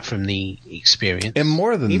from the experience. And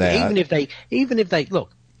more than that, even if they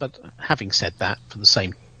look. But having said that,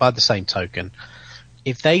 by the same token,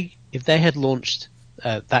 if they had launched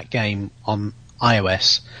that game on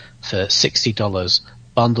iOS for $60,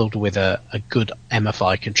 bundled with a good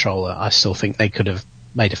MFI controller, I still think they could have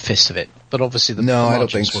made a fist of it. But obviously, I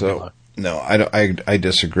don't think so. No, I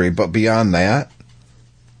disagree. But beyond that,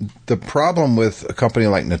 the problem with a company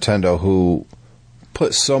like Nintendo, who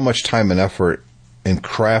put so much time and effort in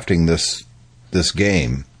crafting this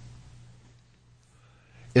game,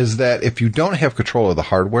 is that if you don't have control of the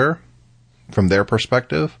hardware from their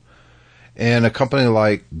perspective, and a company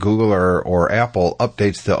like Google or Apple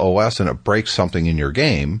updates the OS and it breaks something in your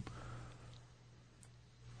game,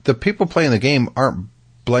 the people playing the game aren't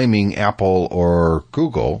blaming Apple or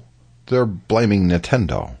Google, they're blaming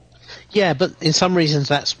Nintendo. Yeah, but in some reasons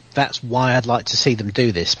that's why I'd like to see them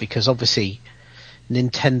do this, because obviously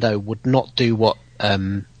Nintendo would not do what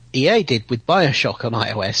EA did with BioShock on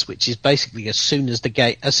iOS, which is basically as soon as the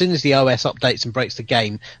OS updates and breaks the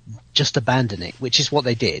game, just abandon it, which is what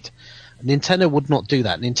they did. Nintendo would not do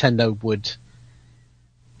that. Nintendo would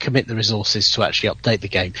commit the resources to actually update the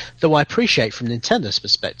game. Though I appreciate from Nintendo's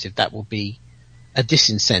perspective that will be a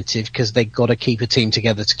disincentive because they've got to keep a team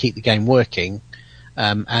together to keep the game working,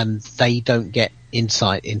 and they don't get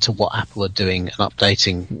insight into what Apple are doing and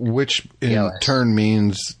updating. Which in turn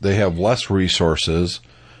means they have less resources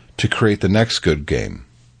to create the next good game.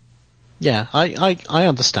 Yeah, I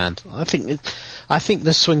understand. I think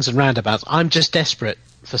there's swings and roundabouts. I'm just desperate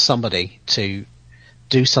for somebody to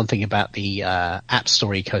do something about the App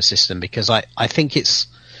Store ecosystem, because I think it's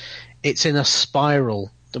in a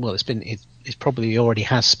spiral. Well, it probably already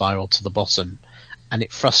has spiraled to the bottom, and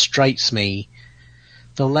it frustrates me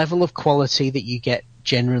the level of quality that you get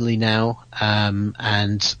generally now,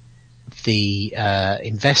 and the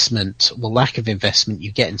lack of investment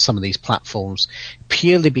you get in some of these platforms,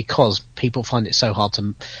 purely because people find it so hard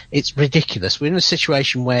to. It's ridiculous. We're in a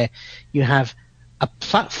situation where you have a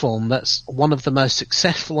platform that's one of the most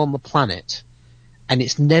successful on the planet, and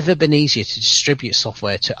it's never been easier to distribute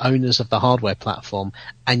software to owners of the hardware platform,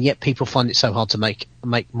 and yet people find it so hard to make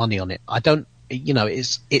money on it.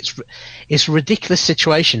 It's a ridiculous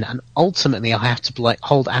situation, and ultimately I have to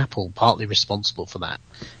hold Apple partly responsible for that,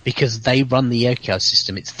 because they run the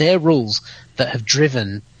ecosystem. It's their rules that have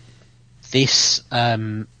driven this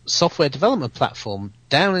software development platform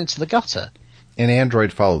down into the gutter. And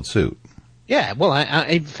Android followed suit. Yeah, well,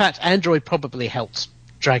 in fact, Android probably helped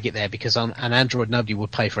drag it there, because on Android nobody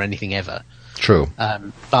would pay for anything ever. True.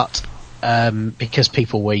 But because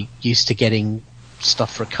people were used to getting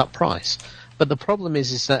stuff for a cut price. But the problem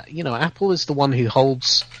is that, Apple is the one who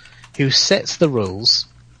sets the rules.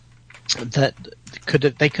 That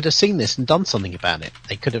they could have seen this and done something about it.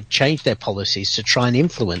 They could have changed their policies to try and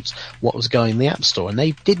influence what was going in the App Store, and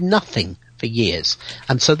they did nothing for years.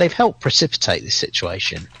 And so they've helped precipitate this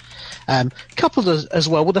situation. Coupled as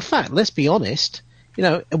well with the fact, let's be honest,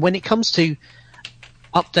 when it comes to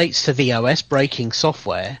updates to the OS breaking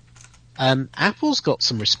software, Apple's got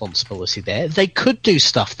some responsibility there. They could do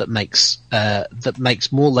stuff that makes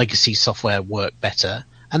more legacy software work better,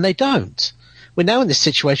 and they don't. We're now in this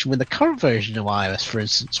situation with the current version of iOS, for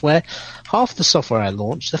instance, where half the software I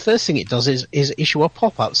launch, the first thing it does is issue a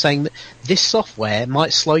pop-up saying that this software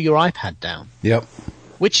might slow your iPad down. Yep.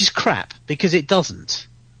 Which is crap, because it doesn't.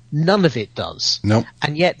 None of it does. Nope.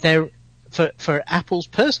 And yet for Apple's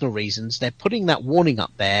personal reasons, they're putting that warning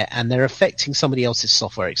up there, and they're affecting somebody else's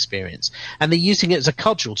software experience. And they're using it as a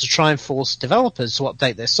cudgel to try and force developers to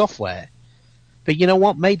update their software. But you know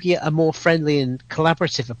what? Maybe a more friendly and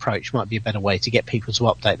collaborative approach might be a better way to get people to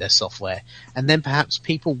update their software. And then perhaps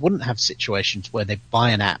people wouldn't have situations where they buy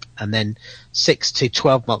an app and then 6 to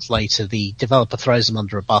 12 months later the developer throws them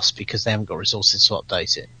under a bus because they haven't got resources to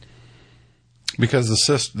update it. Because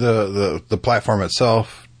the platform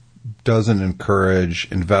itself doesn't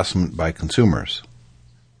encourage investment by consumers.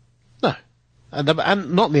 No. And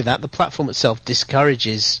not only that, the platform itself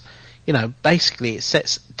discourages, basically it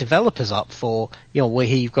sets developers up for, well,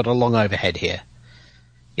 here you've got a long overhead here.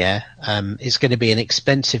 Yeah. It's going to be an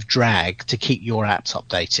expensive drag to keep your apps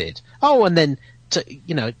updated. Oh, and then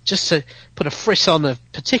just to put a frisson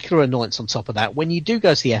of particular annoyance on top of that, when you do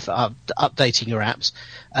go to the effort of updating your apps,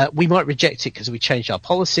 we might reject it because we changed our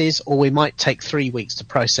policies, or we might take 3 weeks to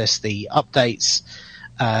process the updates.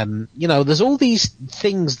 There's all these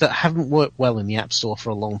things that haven't worked well in the App Store for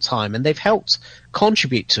a long time, and they've helped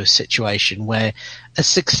contribute to a situation where, as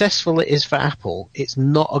successful it is for Apple, it's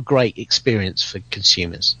not a great experience for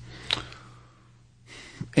consumers.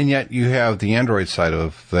 And yet you have the Android side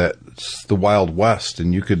of that, the Wild West,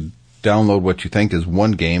 and you could download what you think is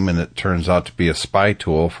one game, and it turns out to be a spy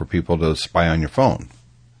tool for people to spy on your phone.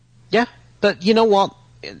 Yeah, but you know what?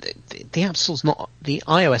 The App Store's the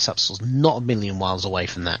iOS App Store's not a million miles away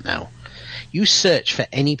from that now. You search for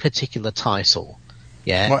any particular title.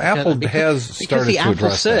 Yeah. Well, Apple has started to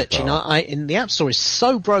address that, though. In the App Store is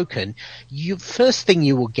so broken. First thing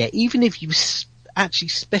you will get, even if you actually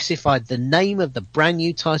specified the name of the brand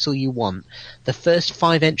new title you want, the first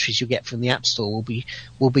 5 entries you get from the App Store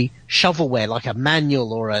will be shovelware, like a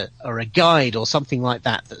manual or a guide or something like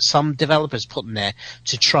that some developers put in there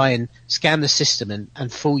to try and scan the system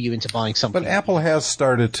and fool you into buying something. But Apple has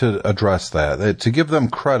started to address that. To give them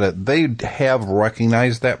credit, they have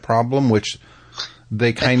recognized that problem, which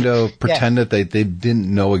they kind of pretended they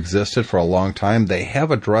didn't know existed for a long time. They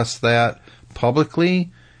have addressed that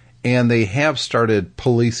publicly, and they have started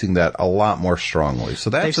policing that a lot more strongly.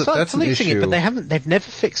 So that's an issue. It, but they've never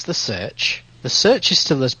fixed the search. The search is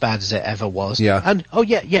still as bad as it ever was. Yeah. And,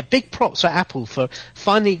 big props for Apple for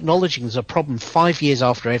finally acknowledging there's a problem 5 years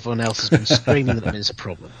after everyone else has been screaming at them it's a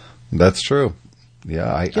problem. That's true.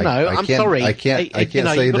 Yeah, I'm sorry. I can't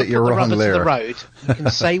say that you're wrong there. The road. You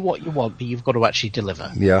can say what you want, but you've got to actually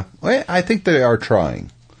deliver. Yeah. Well, I think they are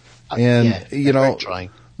trying. And,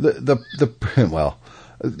 trying.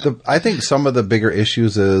 I think some of the bigger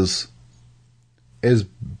issues is, as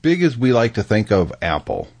big as we like to think of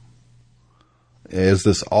Apple, is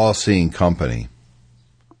this all-seeing company.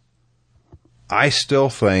 I still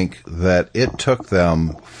think that it took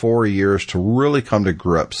them 4 years to really come to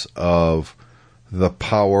grips of the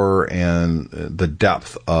power and the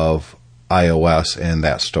depth of iOS and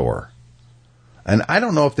that store. And I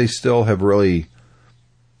don't know if they still have really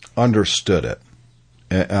understood it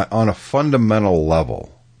on a fundamental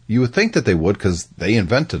level. You would think that they would because they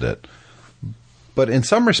invented it. But in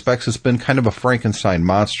some respects, it's been kind of a Frankenstein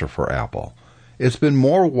monster for Apple. It's been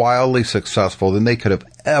more wildly successful than they could have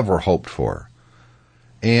ever hoped for.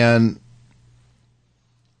 And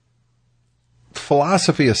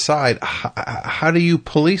philosophy aside, how do you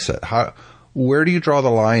police it? Where do you draw the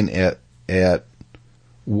line at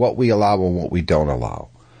what we allow and what we don't allow?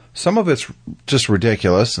 Some of it's just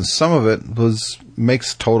ridiculous, and some of it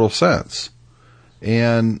makes total sense.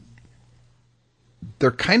 And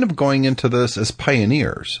they're kind of going into this as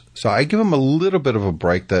pioneers. So I give them a little bit of a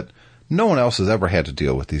break that no one else has ever had to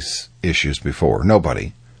deal with these issues before.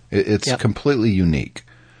 Nobody. It's completely unique.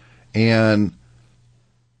 And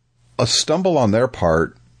a stumble on their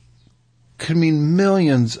part could mean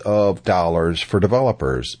millions of dollars for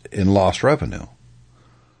developers in lost revenue.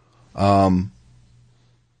 But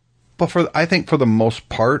I think for the most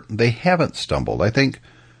part, they haven't stumbled. I think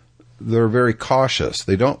they're very cautious.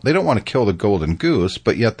 They don't want to kill the golden goose,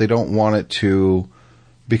 but yet they don't want it to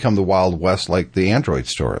become the Wild West like the Android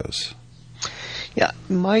store is. Yeah,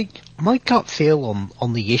 my gut feel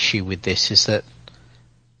on the issue with this is that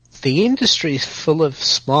the industry is full of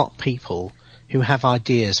smart people who have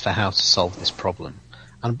ideas for how to solve this problem.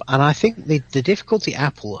 And I think the difficulty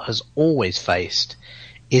Apple has always faced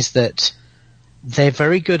is that they're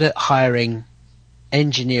very good at hiring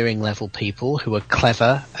engineering level people who are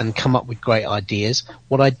clever and come up with great ideas.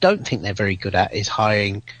 What I don't think they're very good at is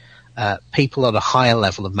hiring people at a higher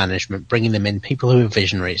level of management, bringing them in, people who are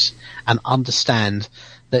visionaries and understand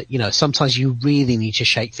that, sometimes you really need to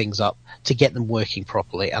shake things up to get them working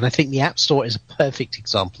properly. And I think the App Store is a perfect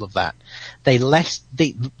example of that.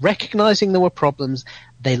 Recognizing there were problems,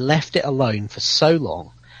 they left it alone for so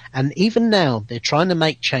long. And even now, they're trying to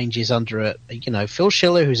make changes under Phil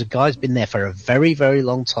Schiller, who's a guy who's been there for a very, very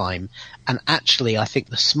long time. And actually, I think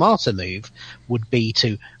the smarter move would be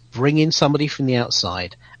to bring in somebody from the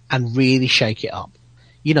outside and really shake it up.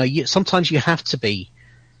 Sometimes you have to be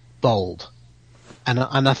bold. And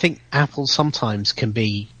I think Apple sometimes can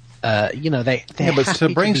be, but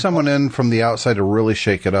to bring someone in from the outside to really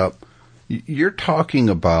shake it up, you're talking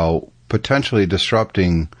about potentially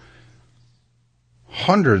disrupting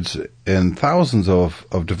hundreds and thousands of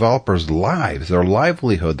developers' lives, their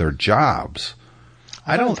livelihood, their jobs.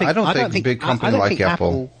 I don't think a big company like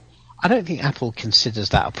Apple. I don't think Apple considers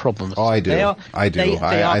that a problem. Oh, I do. I do.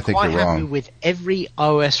 I think you're wrong. Happy with every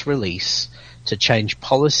OS release to change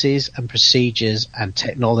policies and procedures and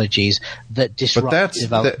technologies that disrupt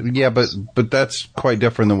development. But that's quite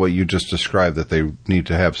different than what you just described, that they need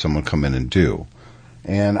to have someone come in and do.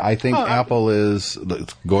 And I think Apple is,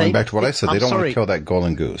 going back to what I said, they don't want to kill that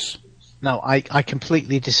golden goose. No, I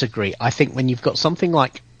completely disagree. I think when you've got something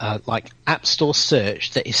like App Store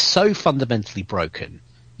search that is so fundamentally broken,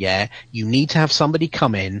 you need to have somebody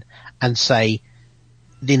come in and say,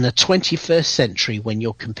 in the 21st century, when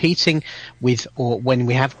you're competing with, or when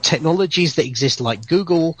we have technologies that exist like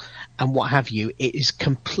Google and what have you, it is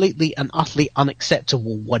completely and utterly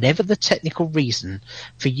unacceptable, whatever the technical reason,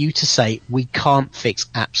 for you to say we can't fix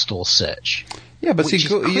App Store search. Yeah, but see,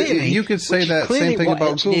 you could say that same thing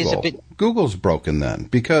about Google. Google's broken then,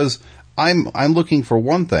 because I'm looking for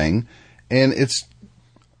one thing, and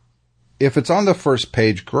if it's on the first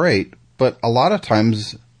page, great, but a lot of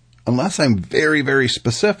times, unless I'm very, very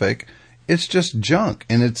specific, it's just junk,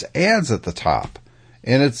 and it's ads at the top,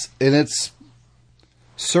 and it's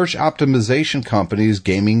search optimization companies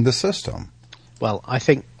gaming the system. Well, I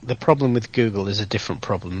think the problem with Google is a different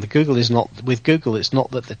problem. With Google, it's not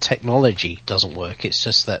that the technology doesn't work. It's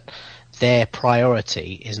just that their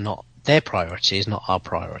priority is not our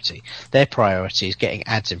priority. Their priority is getting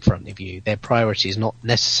ads in front of you. Their priority is not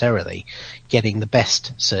necessarily getting the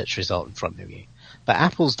best search result in front of you. But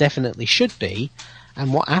Apple's definitely should be,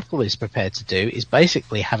 And what Apple is prepared to do is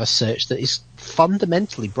basically have a search that is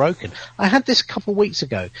fundamentally broken. I had this a couple of weeks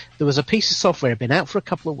ago. There was a piece of software that had been out for a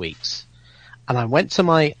couple of weeks, and I went to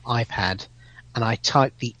my iPad and I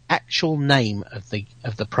typed the actual name of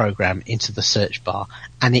the program into the search bar,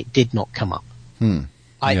 and it did not come up.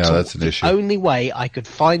 That's an issue. The only way I could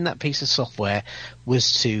find that piece of software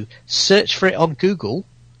was to search for it on Google,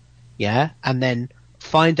 and then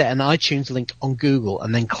find an iTunes link on Google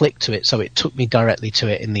and then click to it, so it took me directly to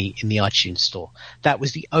it in the iTunes store. That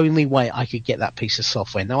was the only way I could get that piece of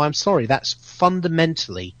software. Now, I'm sorry, that's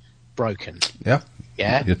fundamentally broken. Yeah.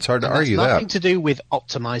 It's hard to argue that. It's nothing to do with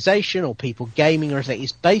optimization or people gaming or anything.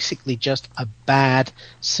 It's basically just a bad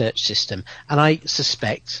search system. And I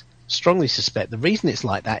strongly suspect the reason it's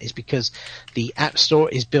like that is because the App Store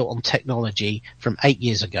is built on technology from 8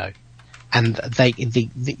 years ago. And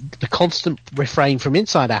the constant refrain from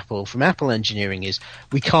inside Apple, from Apple engineering, is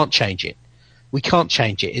we can't change it. We can't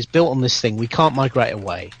change it. It's built on this thing. We can't migrate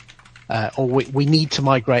away. Or we need to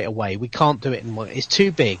migrate away. We can't do it in one. It's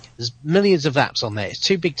too big. There's millions of apps on there. It's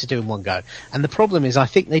too big to do in one go. And the problem is, I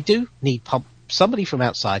think they do need somebody from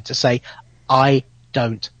outside to say, I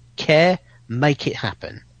don't care, make it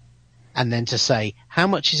happen. And then to say, how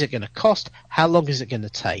much is it going to cost? How long is it going to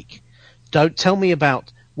take? Don't tell me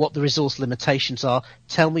about what the resource limitations are.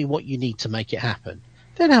 Tell me what you need to make it happen.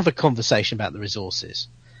 Then have a conversation about the resources.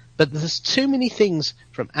 But there's too many things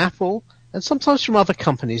from Apple and sometimes from other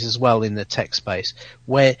companies as well in the tech space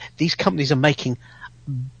where these companies are making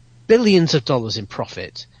billions of dollars in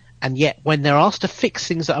profit, and yet when they're asked to fix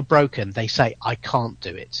things that are broken, they say, I can't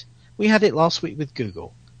do it. We had it last week with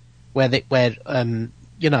Google, where the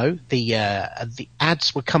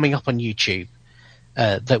ads were coming up on YouTube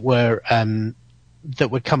that were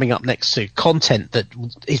coming up next to content that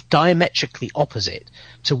is diametrically opposite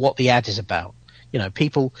to what the ad is about.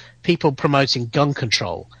 People promoting gun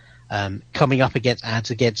control, coming up against ads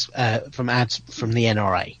from the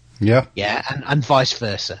NRA. Yeah, and vice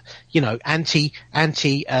versa. Anti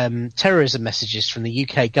terrorism messages from the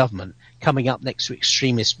UK government coming up next to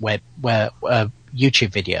extremist web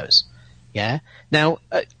YouTube videos. Yeah. Now,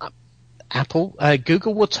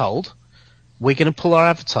 Google were told, we're going to pull our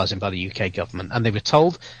advertising by the UK government, and they were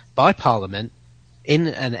told by Parliament in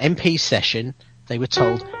an MP session. They were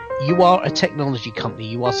told, you are a technology company.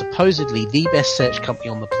 You are supposedly the best search company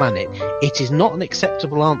on the planet. It is not an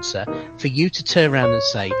acceptable answer for you to turn around and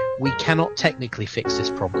say, we cannot technically fix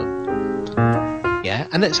this problem. Yeah,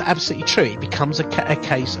 and that's absolutely true. It becomes a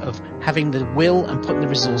case of having the will and putting the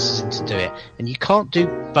resources in to do it. And you can't do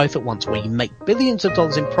both at once, where you make billions of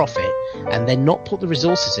dollars in profit and then not put the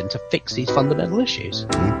resources in to fix these fundamental issues.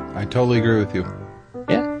 I totally agree with you.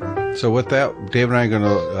 Yeah. So with that, Dave and I are going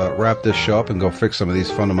to wrap this show up and go fix some of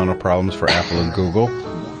these fundamental problems for Apple and Google.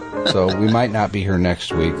 So we might not be here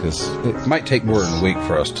next week. It might take more than a week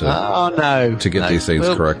for us to get these things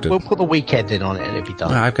corrected. We'll put the weekend in on it and it'll be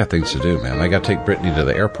done. I've got things to do, man. I got to take Brittany to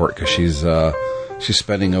the airport because she's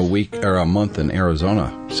spending a week or a month in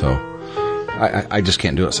Arizona. So I just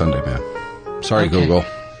can't do it Sunday, man. Sorry, okay. Google.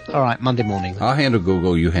 All right, Monday morning. I'll handle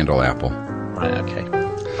Google. You handle Apple. Right, okay.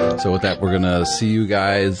 So with that, we're going to see you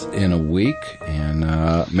guys in a week, and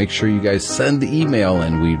make sure you guys send the email,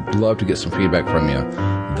 and we'd love to get some feedback from you.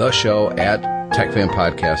 The show at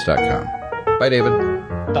techfanpodcast.com. Bye, David.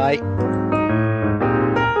 Bye.